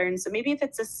those patterns. So maybe if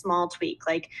it's a small tweak,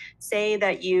 like say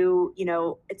that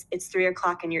it's 3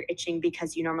 o'clock and you're itching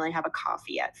because you normally have a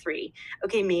coffee at 3.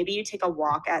 Okay, maybe you take a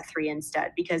walk at 3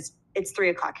 instead, because it's 3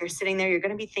 o'clock. You're sitting there, you're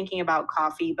going to be thinking about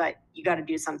coffee, but you got to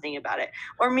do something about it.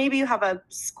 Or maybe you have a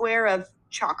square of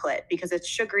chocolate because it's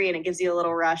sugary and it gives you a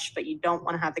little rush, but you don't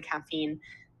want to have the caffeine.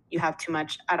 You have too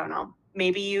much. I don't know.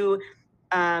 Maybe you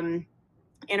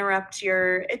interrupt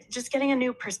it's just getting a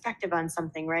new perspective on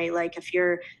something, right? Like, if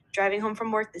you're driving home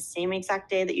from work the same exact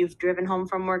day that you've driven home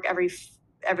from work every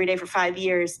day for 5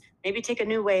 years, maybe take a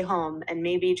new way home, and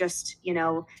maybe just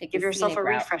give yourself a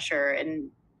refresher,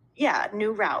 and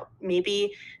new route.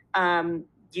 Maybe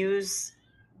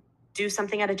do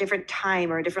something at a different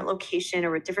time or a different location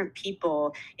or with different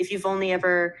people. If you've only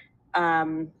ever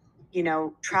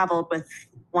traveled with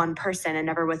one person and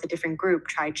never with a different group,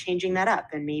 try changing that up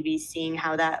and maybe seeing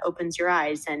how that opens your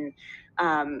eyes. And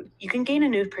you can gain a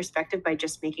new perspective by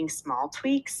just making small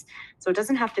tweaks. So it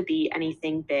doesn't have to be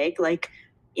anything big. Like,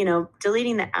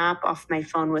 deleting the app off my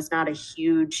phone was not a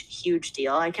huge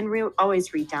deal. I can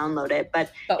always re-download it,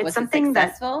 but But it's was it something that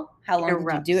successful? How long did you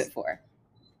do interrupts. it for?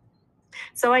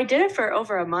 So I did it for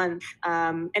over a month,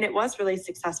 and it was really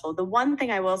successful. The one thing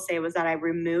I will say was that I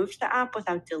removed the app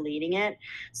without deleting it.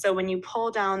 So when you pull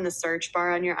down the search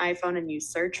bar on your iPhone and you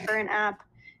search for an app,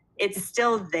 it's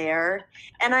still there.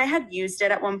 And I had used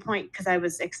it at one point because I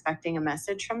was expecting a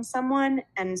message from someone.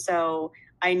 And so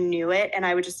I knew it, and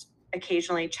I would just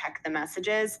occasionally check the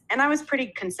messages. And I was pretty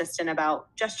consistent about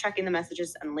just checking the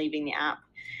messages and leaving the app.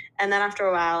 And then after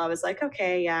a while, I was like,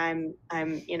 okay, yeah,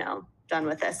 I'm done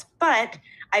with this. But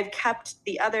I've kept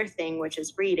the other thing, which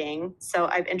is reading. So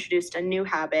I've introduced a new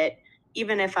habit,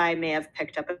 even if I may have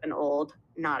picked up an old,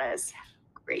 not as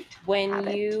great When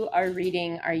habit. you are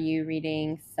you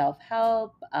reading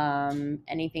self-help,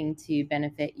 anything to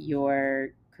benefit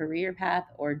your career path,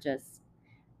 or just,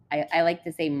 I like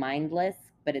to say mindless,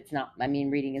 but it's not, I mean,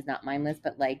 reading is not mindless,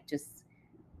 but like just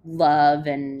love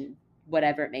and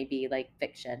whatever it may be, like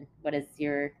fiction. What is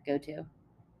your go-to?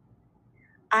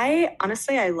 I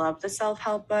love the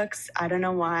self-help books. I don't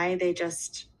know why.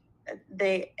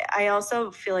 I also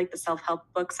feel like the self-help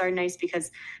books are nice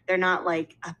because they're not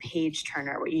like a page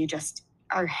turner where you just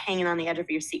are hanging on the edge of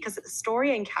your seat, because the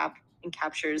story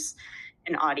captures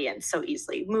an audience so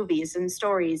easily. Movies and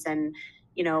stories, and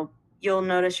you'll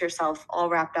notice yourself all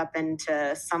wrapped up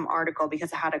into some article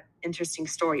because it had an interesting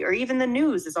story, or even the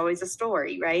news is always a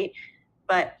story, right?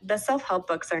 But the self-help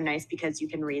books are nice because you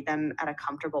can read them at a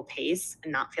comfortable pace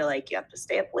and not feel like you have to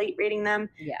stay up late reading them.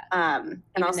 Yeah. And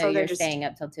Even also though they're you're just staying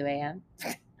up till 2 a.m.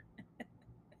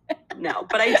 no.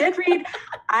 But I did read.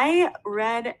 I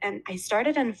read and I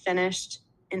started and finished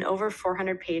an over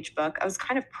 400-page book. I was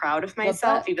kind of proud of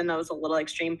myself, book? even though it was a little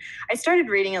extreme. I started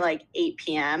reading at like 8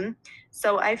 p.m.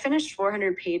 So I finished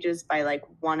 400 pages by like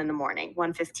 1 in the morning,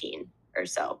 1:15 or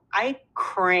so. I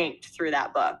cranked through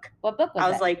that book. What book was I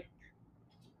was it? like,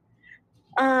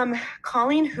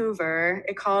 Colleen Hoover.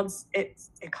 It's called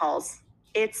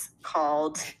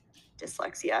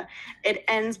dyslexia. It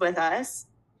Ends With Us,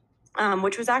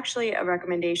 which was actually a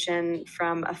recommendation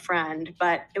from a friend,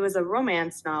 but it was a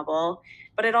romance novel,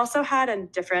 but it also had a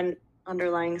different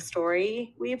underlying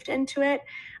story weaved into it.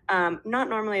 Not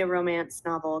normally a romance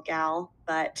novel gal,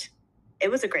 but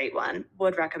it was a great one.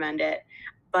 Would recommend it.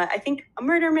 But I think a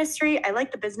murder mystery, I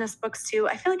like the business books too.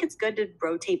 I feel like it's good to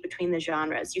rotate between the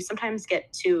genres. You sometimes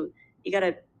you got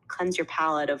to cleanse your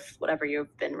palate of whatever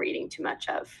you've been reading too much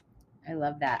of. I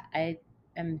love that. I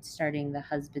am starting The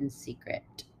Husband's Secret.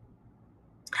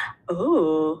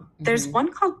 Oh, there's Mhm.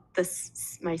 one called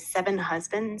My Seven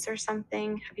Husbands or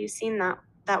something. Have you seen that?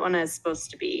 That one is supposed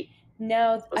to be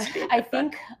No, a I good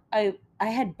think book. I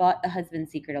had bought The Husband's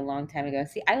Secret a long time ago.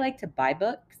 See, I like to buy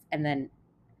books and then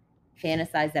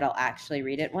fantasize that I'll actually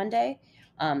read it one day.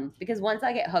 Because once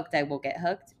I get hooked, I will get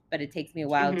hooked, but it takes me a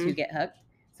while to Hmm. get hooked.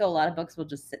 So a lot of books will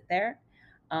just sit there.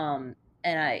 And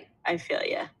I feel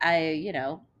you. you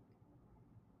know,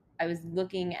 I was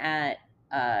looking at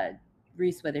uh,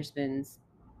 Reese Witherspoon's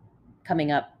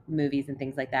coming up movies and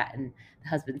things like that, and The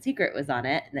Husband's Secret was on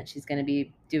it, and that she's going to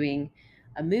be doing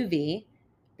a movie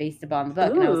based upon the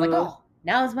book. And I was like, Ooh, oh,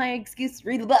 now's my excuse to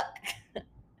read the book.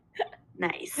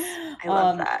 nice. I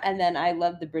love that. And then I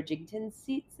love the Bridgerton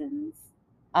seasons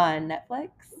on Netflix,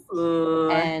 Ooh,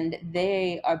 and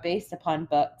they are based upon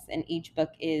books, and each book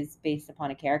is based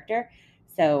upon a character.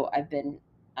 So I've been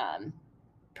um,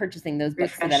 purchasing those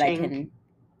books so that I refreshing. can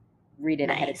read it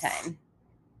ahead of Nice. time.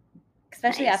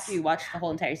 Especially after Nice. you watch the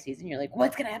whole entire season, you're like,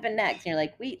 what's gonna happen next? And you're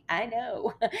like, wait, I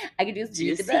know. I could just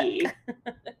read the Juicy.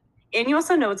 book. And you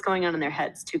also know what's going on in their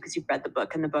heads too, because you've read the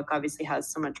book, and the book obviously has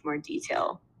so much more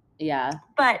detail. Yeah.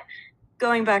 But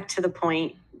going back to the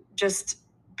point, just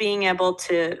being able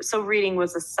to, so reading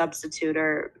was a substitute,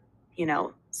 or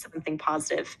something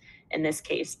positive in this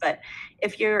case. But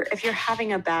if you're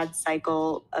having a bad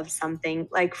cycle of something,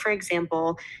 like for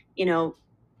example,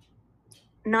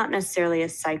 not necessarily a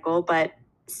cycle, but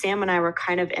Sam and I were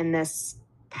kind of in this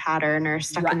pattern, or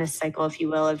stuck in this cycle, if you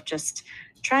will, of just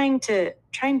trying to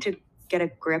get a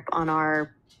grip on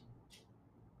our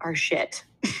shit.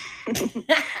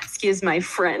 Excuse my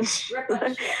French.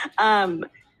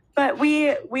 But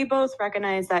we both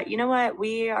recognize that, you know what,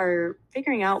 we are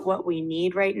figuring out what we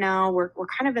need right now. We're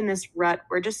kind of in this rut.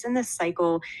 We're just in this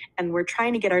cycle, and we're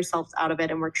trying to get ourselves out of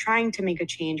it, and we're trying to make a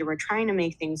change, and we're trying to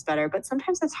make things better. But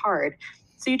sometimes it's hard.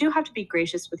 So you do have to be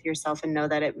gracious with yourself and know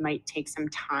that it might take some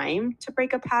time to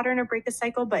break a pattern or break a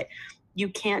cycle, but you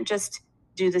can't just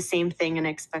do the same thing and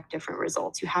expect different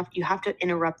results. You have to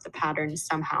interrupt the pattern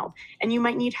somehow. And you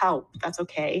might need help. That's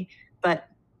okay. But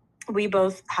we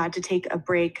both had to take a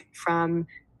break from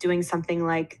doing something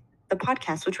like the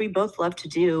podcast, which we both love to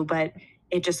do, but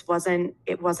it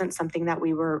wasn't something that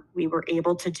we were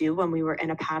able to do when we were in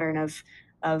a pattern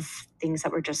of things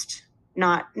that were just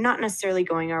not necessarily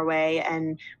going our way,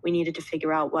 and we needed to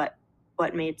figure out what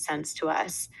made sense to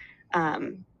us.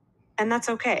 um, and that's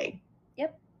okay.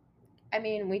 Yep. I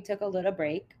mean, we took a little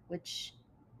break, which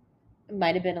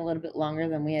might have been a little bit longer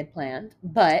than we had planned,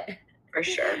 but For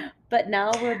sure. but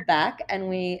now we're back, and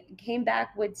we came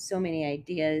back with so many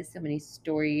ideas, so many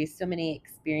stories, so many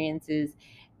experiences,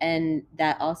 and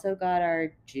that also got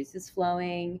our juices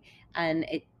flowing. And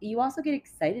you also get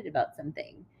excited about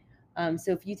something.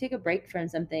 So if you take a break from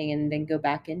something and then go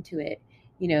back into it,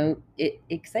 it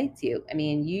excites you. I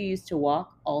mean, you used to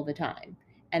walk all the time,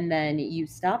 and then you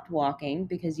stopped walking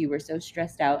because you were so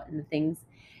stressed out and the things,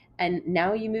 and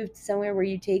now you moved somewhere where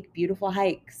you take beautiful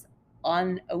hikes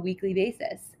on a weekly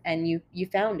basis, and you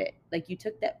found it. Like, you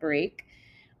took that break,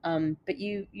 but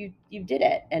you did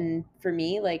it. And for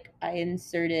me, like, I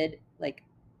inserted, like,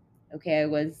 okay, I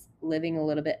was living a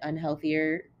little bit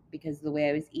unhealthier because of the way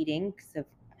I was eating, because of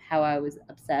how I was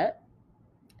upset.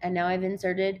 And now I've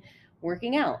inserted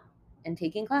working out and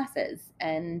taking classes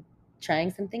and trying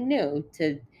something new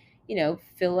to,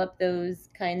 fill up those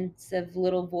kinds of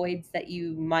little voids that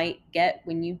you might get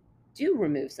when you do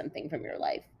remove something from your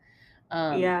life.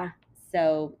 Um, Yeah,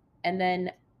 so, and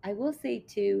then I will say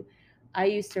too, I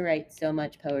used to write so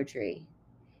much poetry.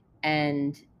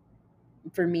 And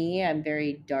for me, I'm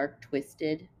very dark,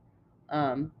 twisted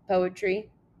poetry,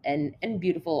 and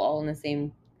beautiful, all in the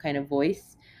same kind of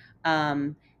voice.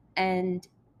 Um, and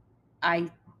I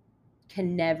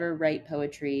can never write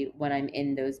poetry when I'm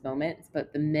in those moments,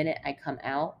 but the minute I come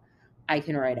out, I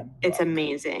can write a it's book.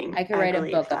 amazing. I could I write a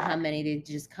believe book of how that. many they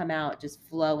just come out just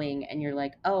flowing, and you're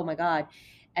like, "Oh my god."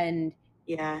 And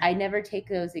Yeah. I never take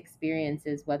those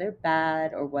experiences, whether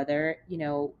bad or whether,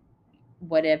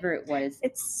 whatever it was.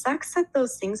 It sucks that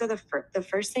those things are the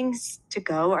first things to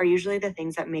go are usually the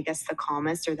things that make us the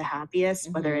calmest or the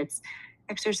happiest, whether Mhm. it's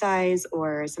exercise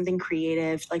or something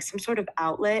creative, like some sort of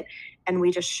outlet, and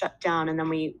we just shut down, and then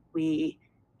we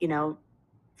you know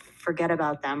forget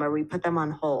about them, or we put them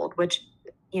on hold, which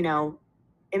you know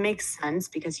it makes sense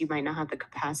because you might not have the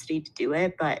capacity to do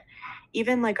it. But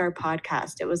even like our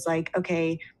podcast, it was like,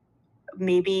 okay,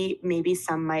 maybe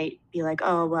some might be like,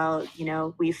 oh well,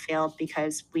 we failed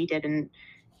because we didn't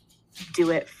do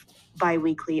it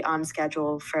bi-weekly on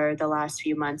schedule for the last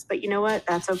few months. But you know what,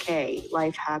 that's okay,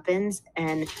 life happens.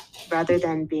 And rather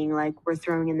than being like we're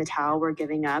throwing in the towel, we're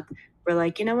giving up, we're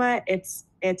like, you know what, it's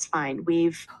fine.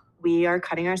 We are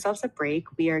cutting ourselves a break,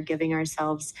 we are giving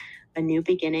ourselves a new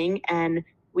beginning, and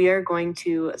we are going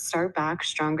to start back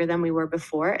stronger than we were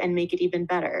before and make it even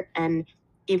better. And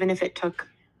even if it took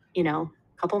a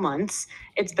couple months,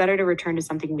 it's better to return to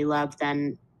something we love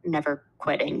than never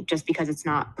quitting just because it's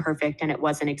not perfect and it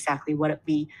wasn't exactly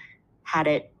we had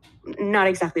it, not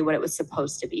exactly what it was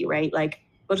supposed to be, right? Like,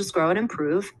 we'll just grow and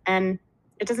improve, and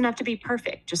it doesn't have to be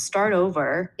perfect. Just start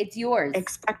over, It's yours.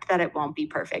 expect that it won't be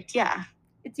perfect. Yeah,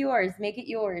 It's yours. Make it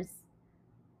yours.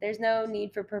 There's no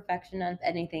need for perfection on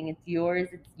anything. It's yours.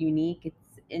 It's unique.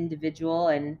 It's individual,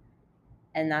 and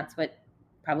that's what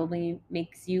probably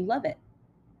makes you love it,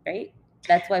 right?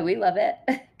 That's why we love it,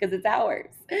 because it's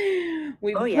ours.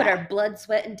 We oh put yeah, our blood,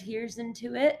 sweat, and tears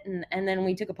into it, and then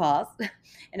we took a pause, and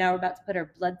now we're about to put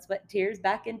our blood, sweat, tears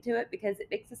back into it because it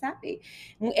makes us happy.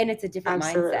 And it's a different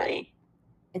mindset. absolutely.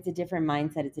 It's a different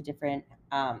mindset. It's a different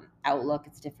outlook.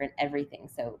 It's different everything.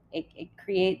 So it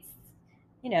creates,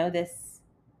 this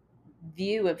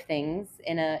view of things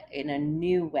in a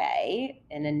new way,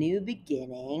 in a new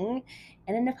beginning,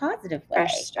 and in a positive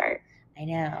Fresh way. start. I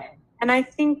know. And I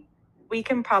think we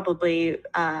can probably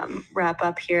wrap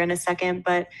up here in a second,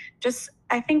 but just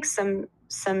I think some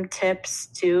tips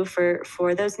too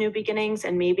for those new beginnings.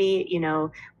 And maybe,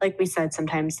 like we said,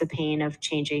 sometimes the pain of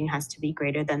changing has to be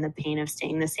greater than the pain of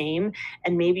staying the same.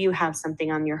 And maybe you have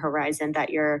something on your horizon that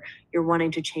you're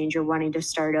wanting to change, you're wanting to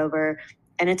start over.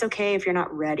 And it's okay if you're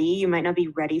not ready. You might not be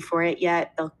ready for it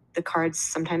yet. The cards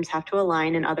sometimes have to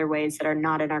align in other ways that are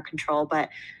not in our control. But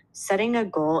setting a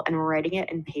goal and writing it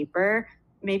in paper,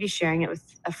 maybe sharing it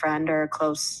with a friend or a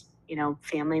close,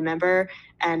 family member,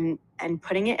 and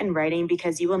putting it in writing,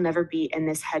 because you will never be in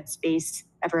this headspace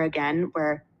ever again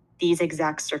where these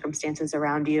exact circumstances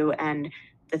around you and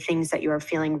the things that you are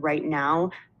feeling right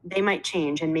now, they might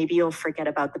change, and maybe you'll forget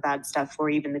about the bad stuff or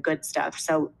even the good stuff.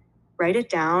 So write it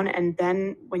down, and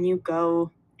then when you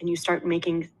go and you start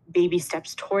making baby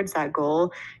steps towards that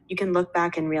goal, you can look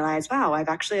back and realize, wow, I've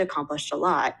actually accomplished a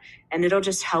lot. And it'll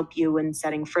just help you in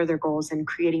setting further goals and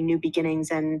creating new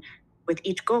beginnings. And with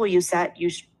each goal you set, you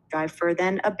strive for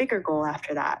then a bigger goal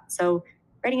after that. So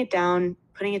writing it down,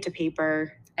 putting it to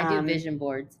paper. I do vision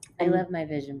boards. I love my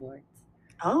vision boards.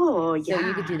 Oh, yeah. So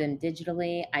you could do them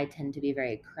digitally. I tend to be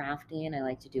very crafty and I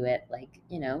like to do it like,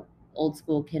 old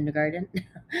school kindergarten.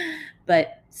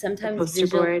 But sometimes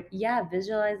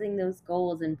visualizing those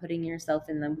goals and putting yourself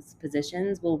in those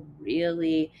positions will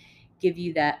really give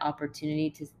you that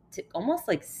opportunity to almost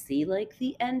like see like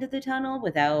the end of the tunnel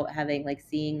without having like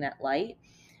seeing that light.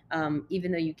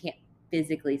 Even though you can't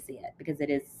physically see it because it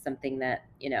is something that,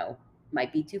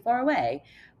 might be too far away,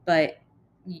 but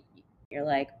you're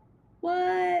like,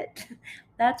 what?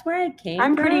 That's where I came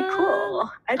I'm from. pretty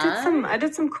cool. I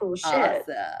did some cool shit.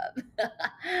 Awesome.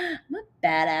 I'm a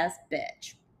badass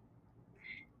bitch.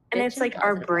 And it's like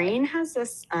our brain has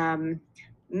this,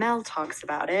 Mel talks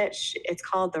about it. It's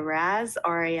called the RAS,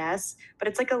 RAS, but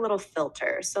it's like a little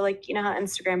filter. So like, you know how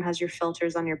Instagram has your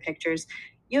filters on your pictures?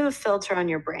 You have a filter on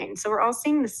your brain. So we're all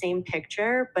seeing the same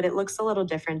picture, but it looks a little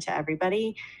different to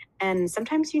everybody. And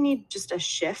sometimes you need just a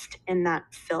shift in that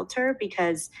filter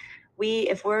because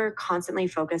if we're constantly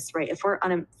focused, right? If we're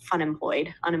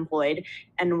unemployed, and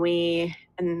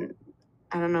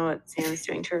I don't know what Sam's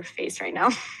doing to her face right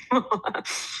now. But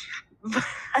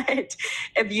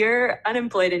if you're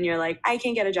unemployed and you're like, I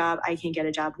can't get a job,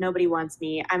 nobody wants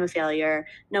me, I'm a failure,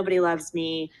 nobody loves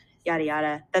me, yada,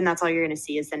 yada, then that's all you're going to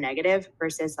see is the negative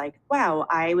versus like, wow,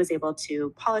 I was able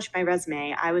to polish my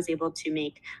resume. I was able to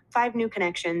make 5 new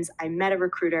connections. I met a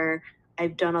recruiter.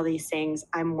 I've done all these things.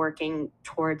 I'm working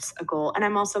towards a goal. And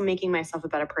I'm also making myself a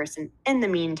better person in the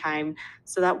meantime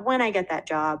so that when I get that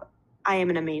job, I am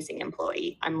an amazing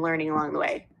employee. I'm learning along the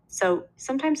way. So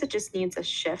sometimes it just needs a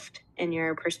shift in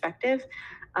your perspective.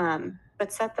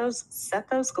 But set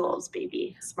those goals,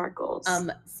 baby. Smart goals.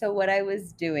 So what I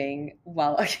was doing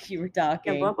while you were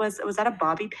talking. Yeah, was that a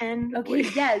bobby pin? Okay,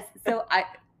 yes. So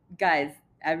guys,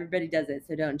 everybody does it,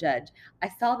 so don't judge. I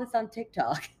saw this on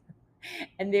TikTok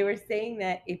and they were saying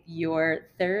that if your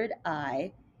third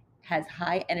eye has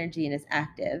high energy and is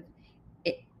active,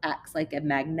 it acts like a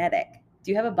magnetic.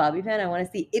 Do you have a bobby pin? I want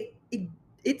to see.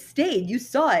 It stayed. You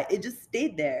saw it. It just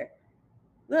stayed there.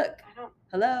 Look.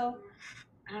 Hello.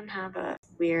 I don't have a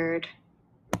weird.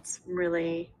 It's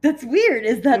really. That's weird.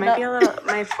 Is that might be a little?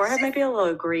 My forehead might be a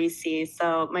little greasy,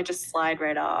 so it might just slide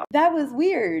right off. That was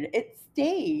weird. It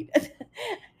stayed.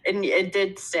 And it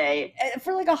did stay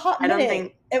for like a hot minute. I don't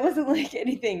think it wasn't like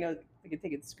anything. I could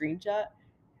take a screenshot.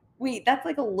 Wait, that's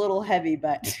like a little heavy,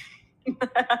 but. You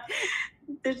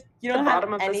don't have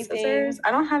bottom of anything? The scissors.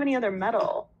 I don't have any other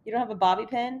metal. You don't have a bobby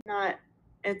pin?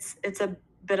 It's a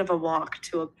bit of a walk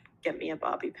to get me a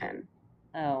bobby pin.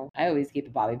 Oh, I always keep a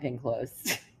bobby pin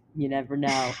close. You never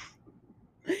know.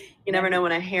 You never know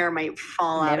when a hair might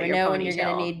fall out of your ponytail. You never know when you're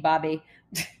gonna need Bobby.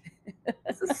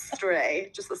 It's a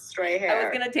stray, just a stray hair. I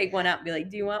was gonna take one out and be like,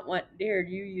 "Do you want one? Here,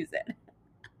 you use it."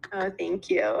 Oh, thank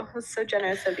you. That's so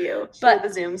generous of you. But the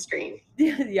Zoom screen.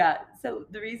 Yeah. So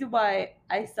the reason why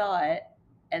I saw it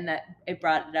and that it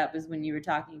brought it up is when you were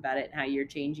talking about it and how you're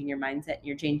changing your mindset and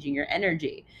you're changing your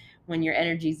energy. When your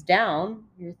energy's down,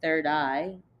 your third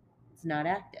eye is not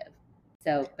active.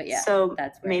 So, but yeah. So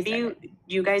that's maybe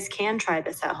you guys can try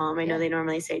this at home. I know they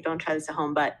normally say don't try this at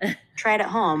home, but try it at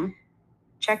home.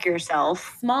 Check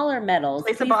yourself. Smaller metals.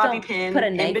 Place a bobby pin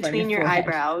in between your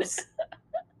eyebrows.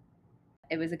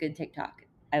 It was a good TikTok.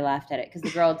 I laughed at it because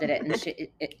the girl did it, and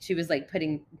she was like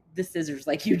putting the scissors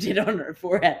like you did on her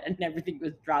forehead, and everything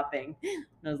was dropping.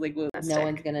 And I was like, well, no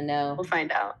one's gonna know. We'll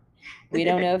find out. We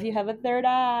don't know if you have a third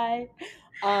eye.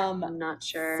 I'm not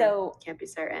sure. So can't be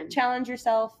certain. Challenge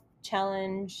yourself.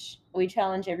 We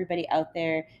challenge everybody out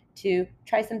there to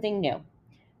try something new,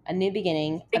 a new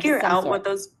beginning. Figure out what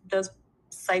those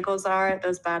cycles are,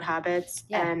 those bad habits,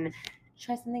 and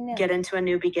try something new. Get into a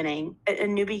new beginning. A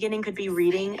new beginning could be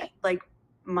reading, like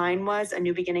mine was. A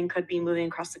new beginning could be moving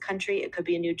across the country. It could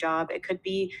be a new job. It could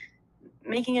be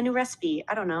making a new recipe.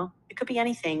 I don't know. It could be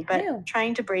anything, but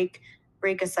trying to break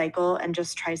a cycle and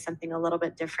just try something a little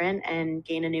bit different and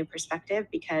gain a new perspective,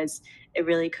 because it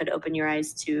really could open your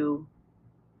eyes to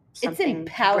something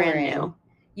brand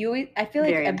new. I feel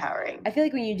like very empowering. I feel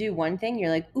like when you do one thing, you're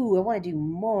like, ooh, I want to do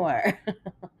more.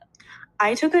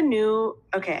 I took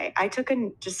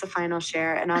just a final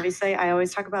share. And obviously I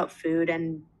always talk about food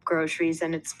and groceries,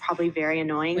 and it's probably very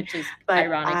annoying. Which is But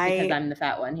ironic because I'm the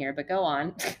fat one here, but go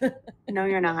on. No,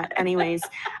 you're not. Anyways,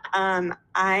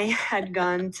 I had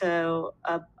gone to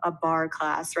a bar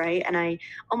class, right? And I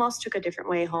almost took a different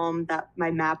way home that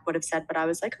my map would have said, but I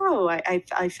was like, oh,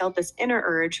 I felt this inner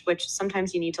urge, which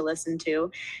sometimes you need to listen to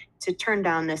turn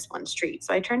down this one street.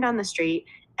 So I turned down the street,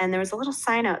 and there was a little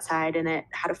sign outside, and it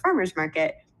had a farmer's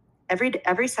market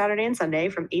every Saturday and Sunday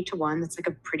from 8 to 1. That's like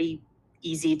a pretty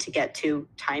easy to get to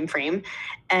time frame.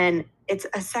 And it's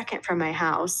a second from my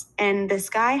house. And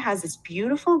this guy has this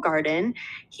beautiful garden.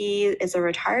 He is a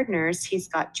retired nurse. He's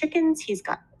got chickens, he's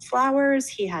got flowers,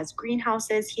 he has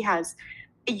greenhouses, he has,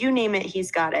 you name it, he's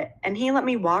got it. And he let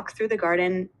me walk through the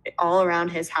garden all around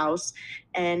his house.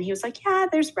 And he was like, yeah,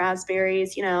 there's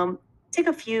raspberries,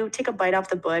 take a bite off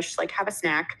the bush, like have a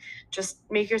snack, just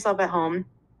make yourself at home.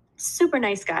 Super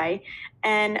nice guy.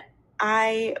 And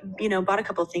I, bought a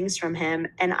couple things from him,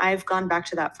 and I've gone back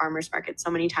to that farmer's market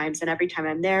so many times. And every time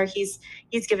I'm there, he's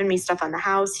given me stuff on the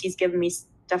house. He's given me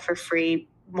stuff for free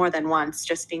more than once,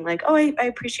 just being like, oh, I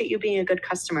appreciate you being a good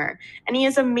customer. And he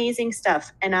has amazing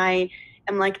stuff. And I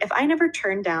am like, if I never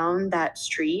turned down that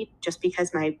street just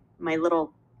because my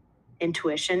little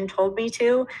intuition told me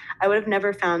to, I would have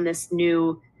never found this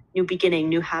new beginning,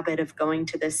 new habit of going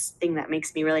to this thing that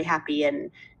makes me really happy. And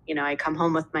I come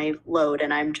home with my load,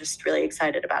 and I'm just really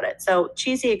excited about it. So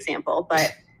cheesy example,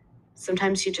 but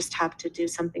sometimes you just have to do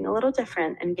something a little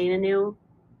different and gain a new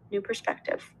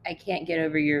perspective. I can't get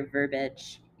over your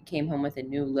verbiage. Came home with a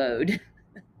new load.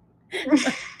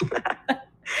 Yeah,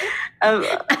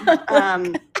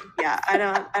 I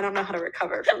don't know how to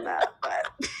recover from that, but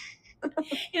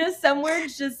some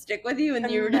words just stick with you,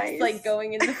 and you're just like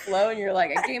going in the flow, and you're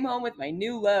like, I came home with my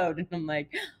new load, and I'm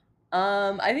like,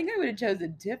 I think I would have chose a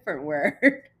different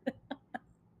word.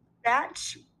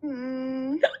 Batch.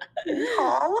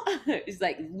 Hall. It's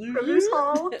like produce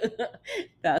hall.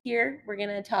 Here we're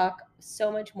gonna talk so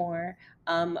much more.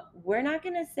 We're not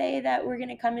gonna say that we're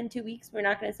gonna come in 2 weeks. We're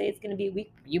not gonna say it's gonna be a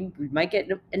week. You might get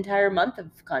an entire month of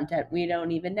content. We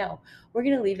don't even know. We're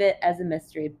gonna leave it as a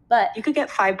mystery. But you could get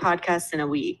 5 podcasts in a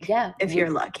week. Yeah, if you're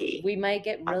lucky. We might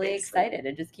get really excited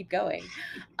and just keep going.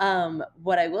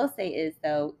 What I will say is,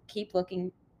 though, keep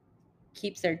looking,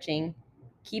 keep searching,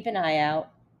 keep an eye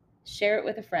out, share it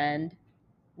with a friend.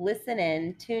 Listen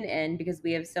in, tune in, because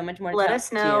we have so much more to let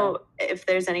us know if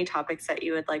there's any topics that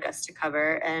you would like us to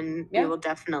cover, and we will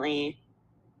definitely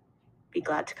be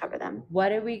glad to cover them.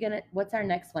 What's our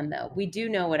next one, though? We do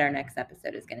know what our next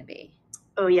episode is going to be.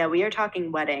 Oh yeah, we are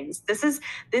talking weddings. This is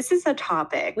a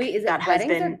topic. Wait, is it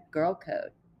weddings or girl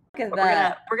code?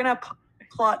 We're gonna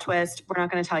plot twist. We're not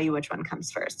gonna tell you which one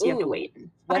comes first. You have to wait and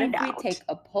find out. What if we take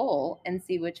a poll and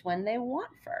see which one they want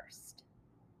first?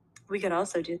 We could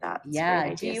also do that.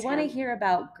 Yeah. Do you want to hear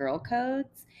about girl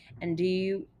codes? And do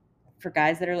you, for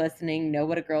guys that are listening, know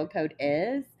what a girl code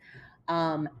is?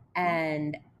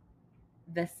 And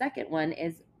the second one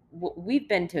is, we've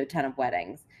been to a ton of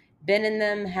weddings, been in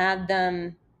them, had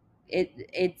them.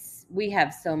 We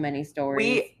have so many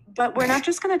stories. But we're not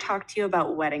just going to talk to you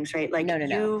about weddings, right? Like, no.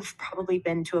 You've probably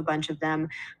been to a bunch of them.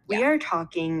 We are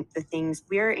talking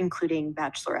we are including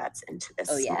bachelorettes into this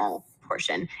small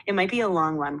portion. It might be a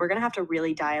long one. We're going to have to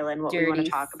really dial in what we want to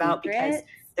talk about, because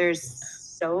there's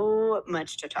so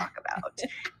much to talk about.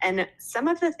 And some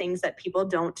of the things that people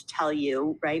don't tell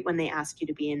you, right, when they ask you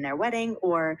to be in their wedding,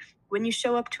 or when you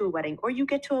show up to a wedding, or you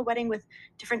get to a wedding with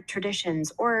different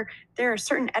traditions, or there are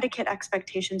certain etiquette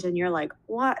expectations, and you're like,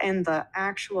 what in the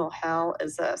actual hell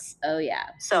is this? Oh, yeah.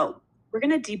 So we're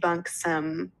going to debunk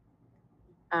some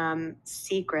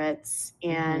secrets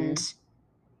and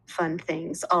fun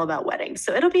things all about weddings.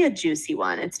 So it'll be a juicy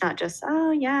one. It's not just,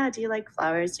 oh yeah, do you like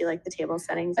flowers? Do you like the table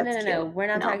settings? No. We're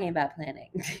not talking about planning.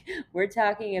 We're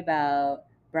talking about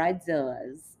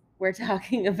bridezillas. We're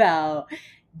talking about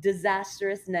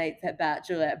disastrous nights at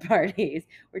bachelorette parties.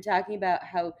 We're talking about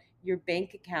how your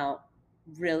bank account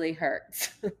really hurts.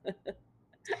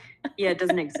 Yeah, it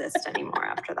doesn't exist anymore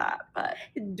after that, but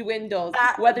it dwindles.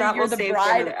 Whether you're the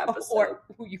bride or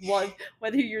who you want,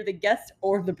 whether you're the guest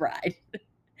or the bride.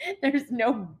 There's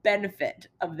no benefit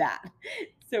of that.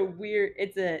 So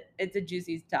it's a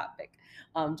juicy topic.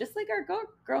 Just like our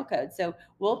girl code. So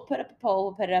we'll put up a poll,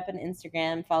 we'll put it up on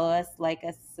Instagram, follow us, like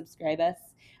us, subscribe us,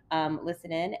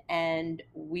 listen in, and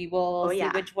we will see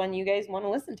which one you guys want to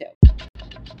listen to.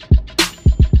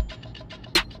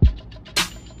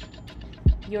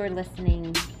 You're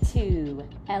listening to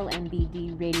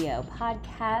LMBD Radio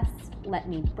Podcast. Let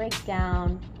me break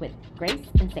down with Grace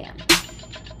and Sam.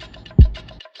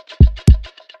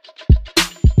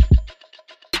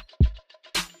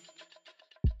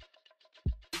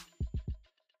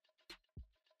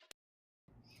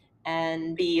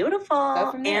 Go Beautiful.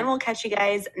 from And there. we'll catch you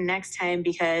guys next time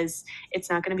because it's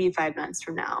not going to be 5 months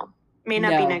from now. May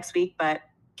not be No. next week, but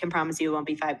can promise you it won't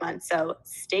be 5 months. So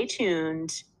stay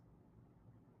tuned.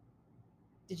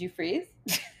 Did you freeze?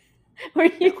 Were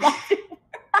you laughing?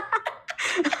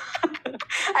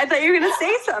 I thought you were gonna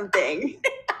say something.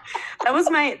 That was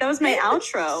my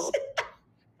outro.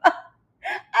 I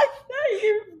thought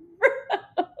you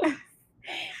froze.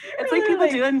 It's like people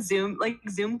do on Zoom, like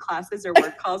Zoom classes or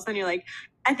work calls, and you're like,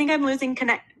 I think I'm losing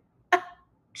connection.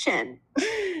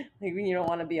 Like when you don't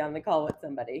want to be on the call with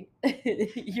somebody.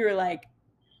 You're like,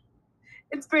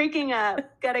 It's breaking up.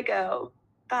 Gotta go.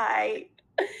 Bye.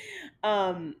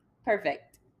 perfect.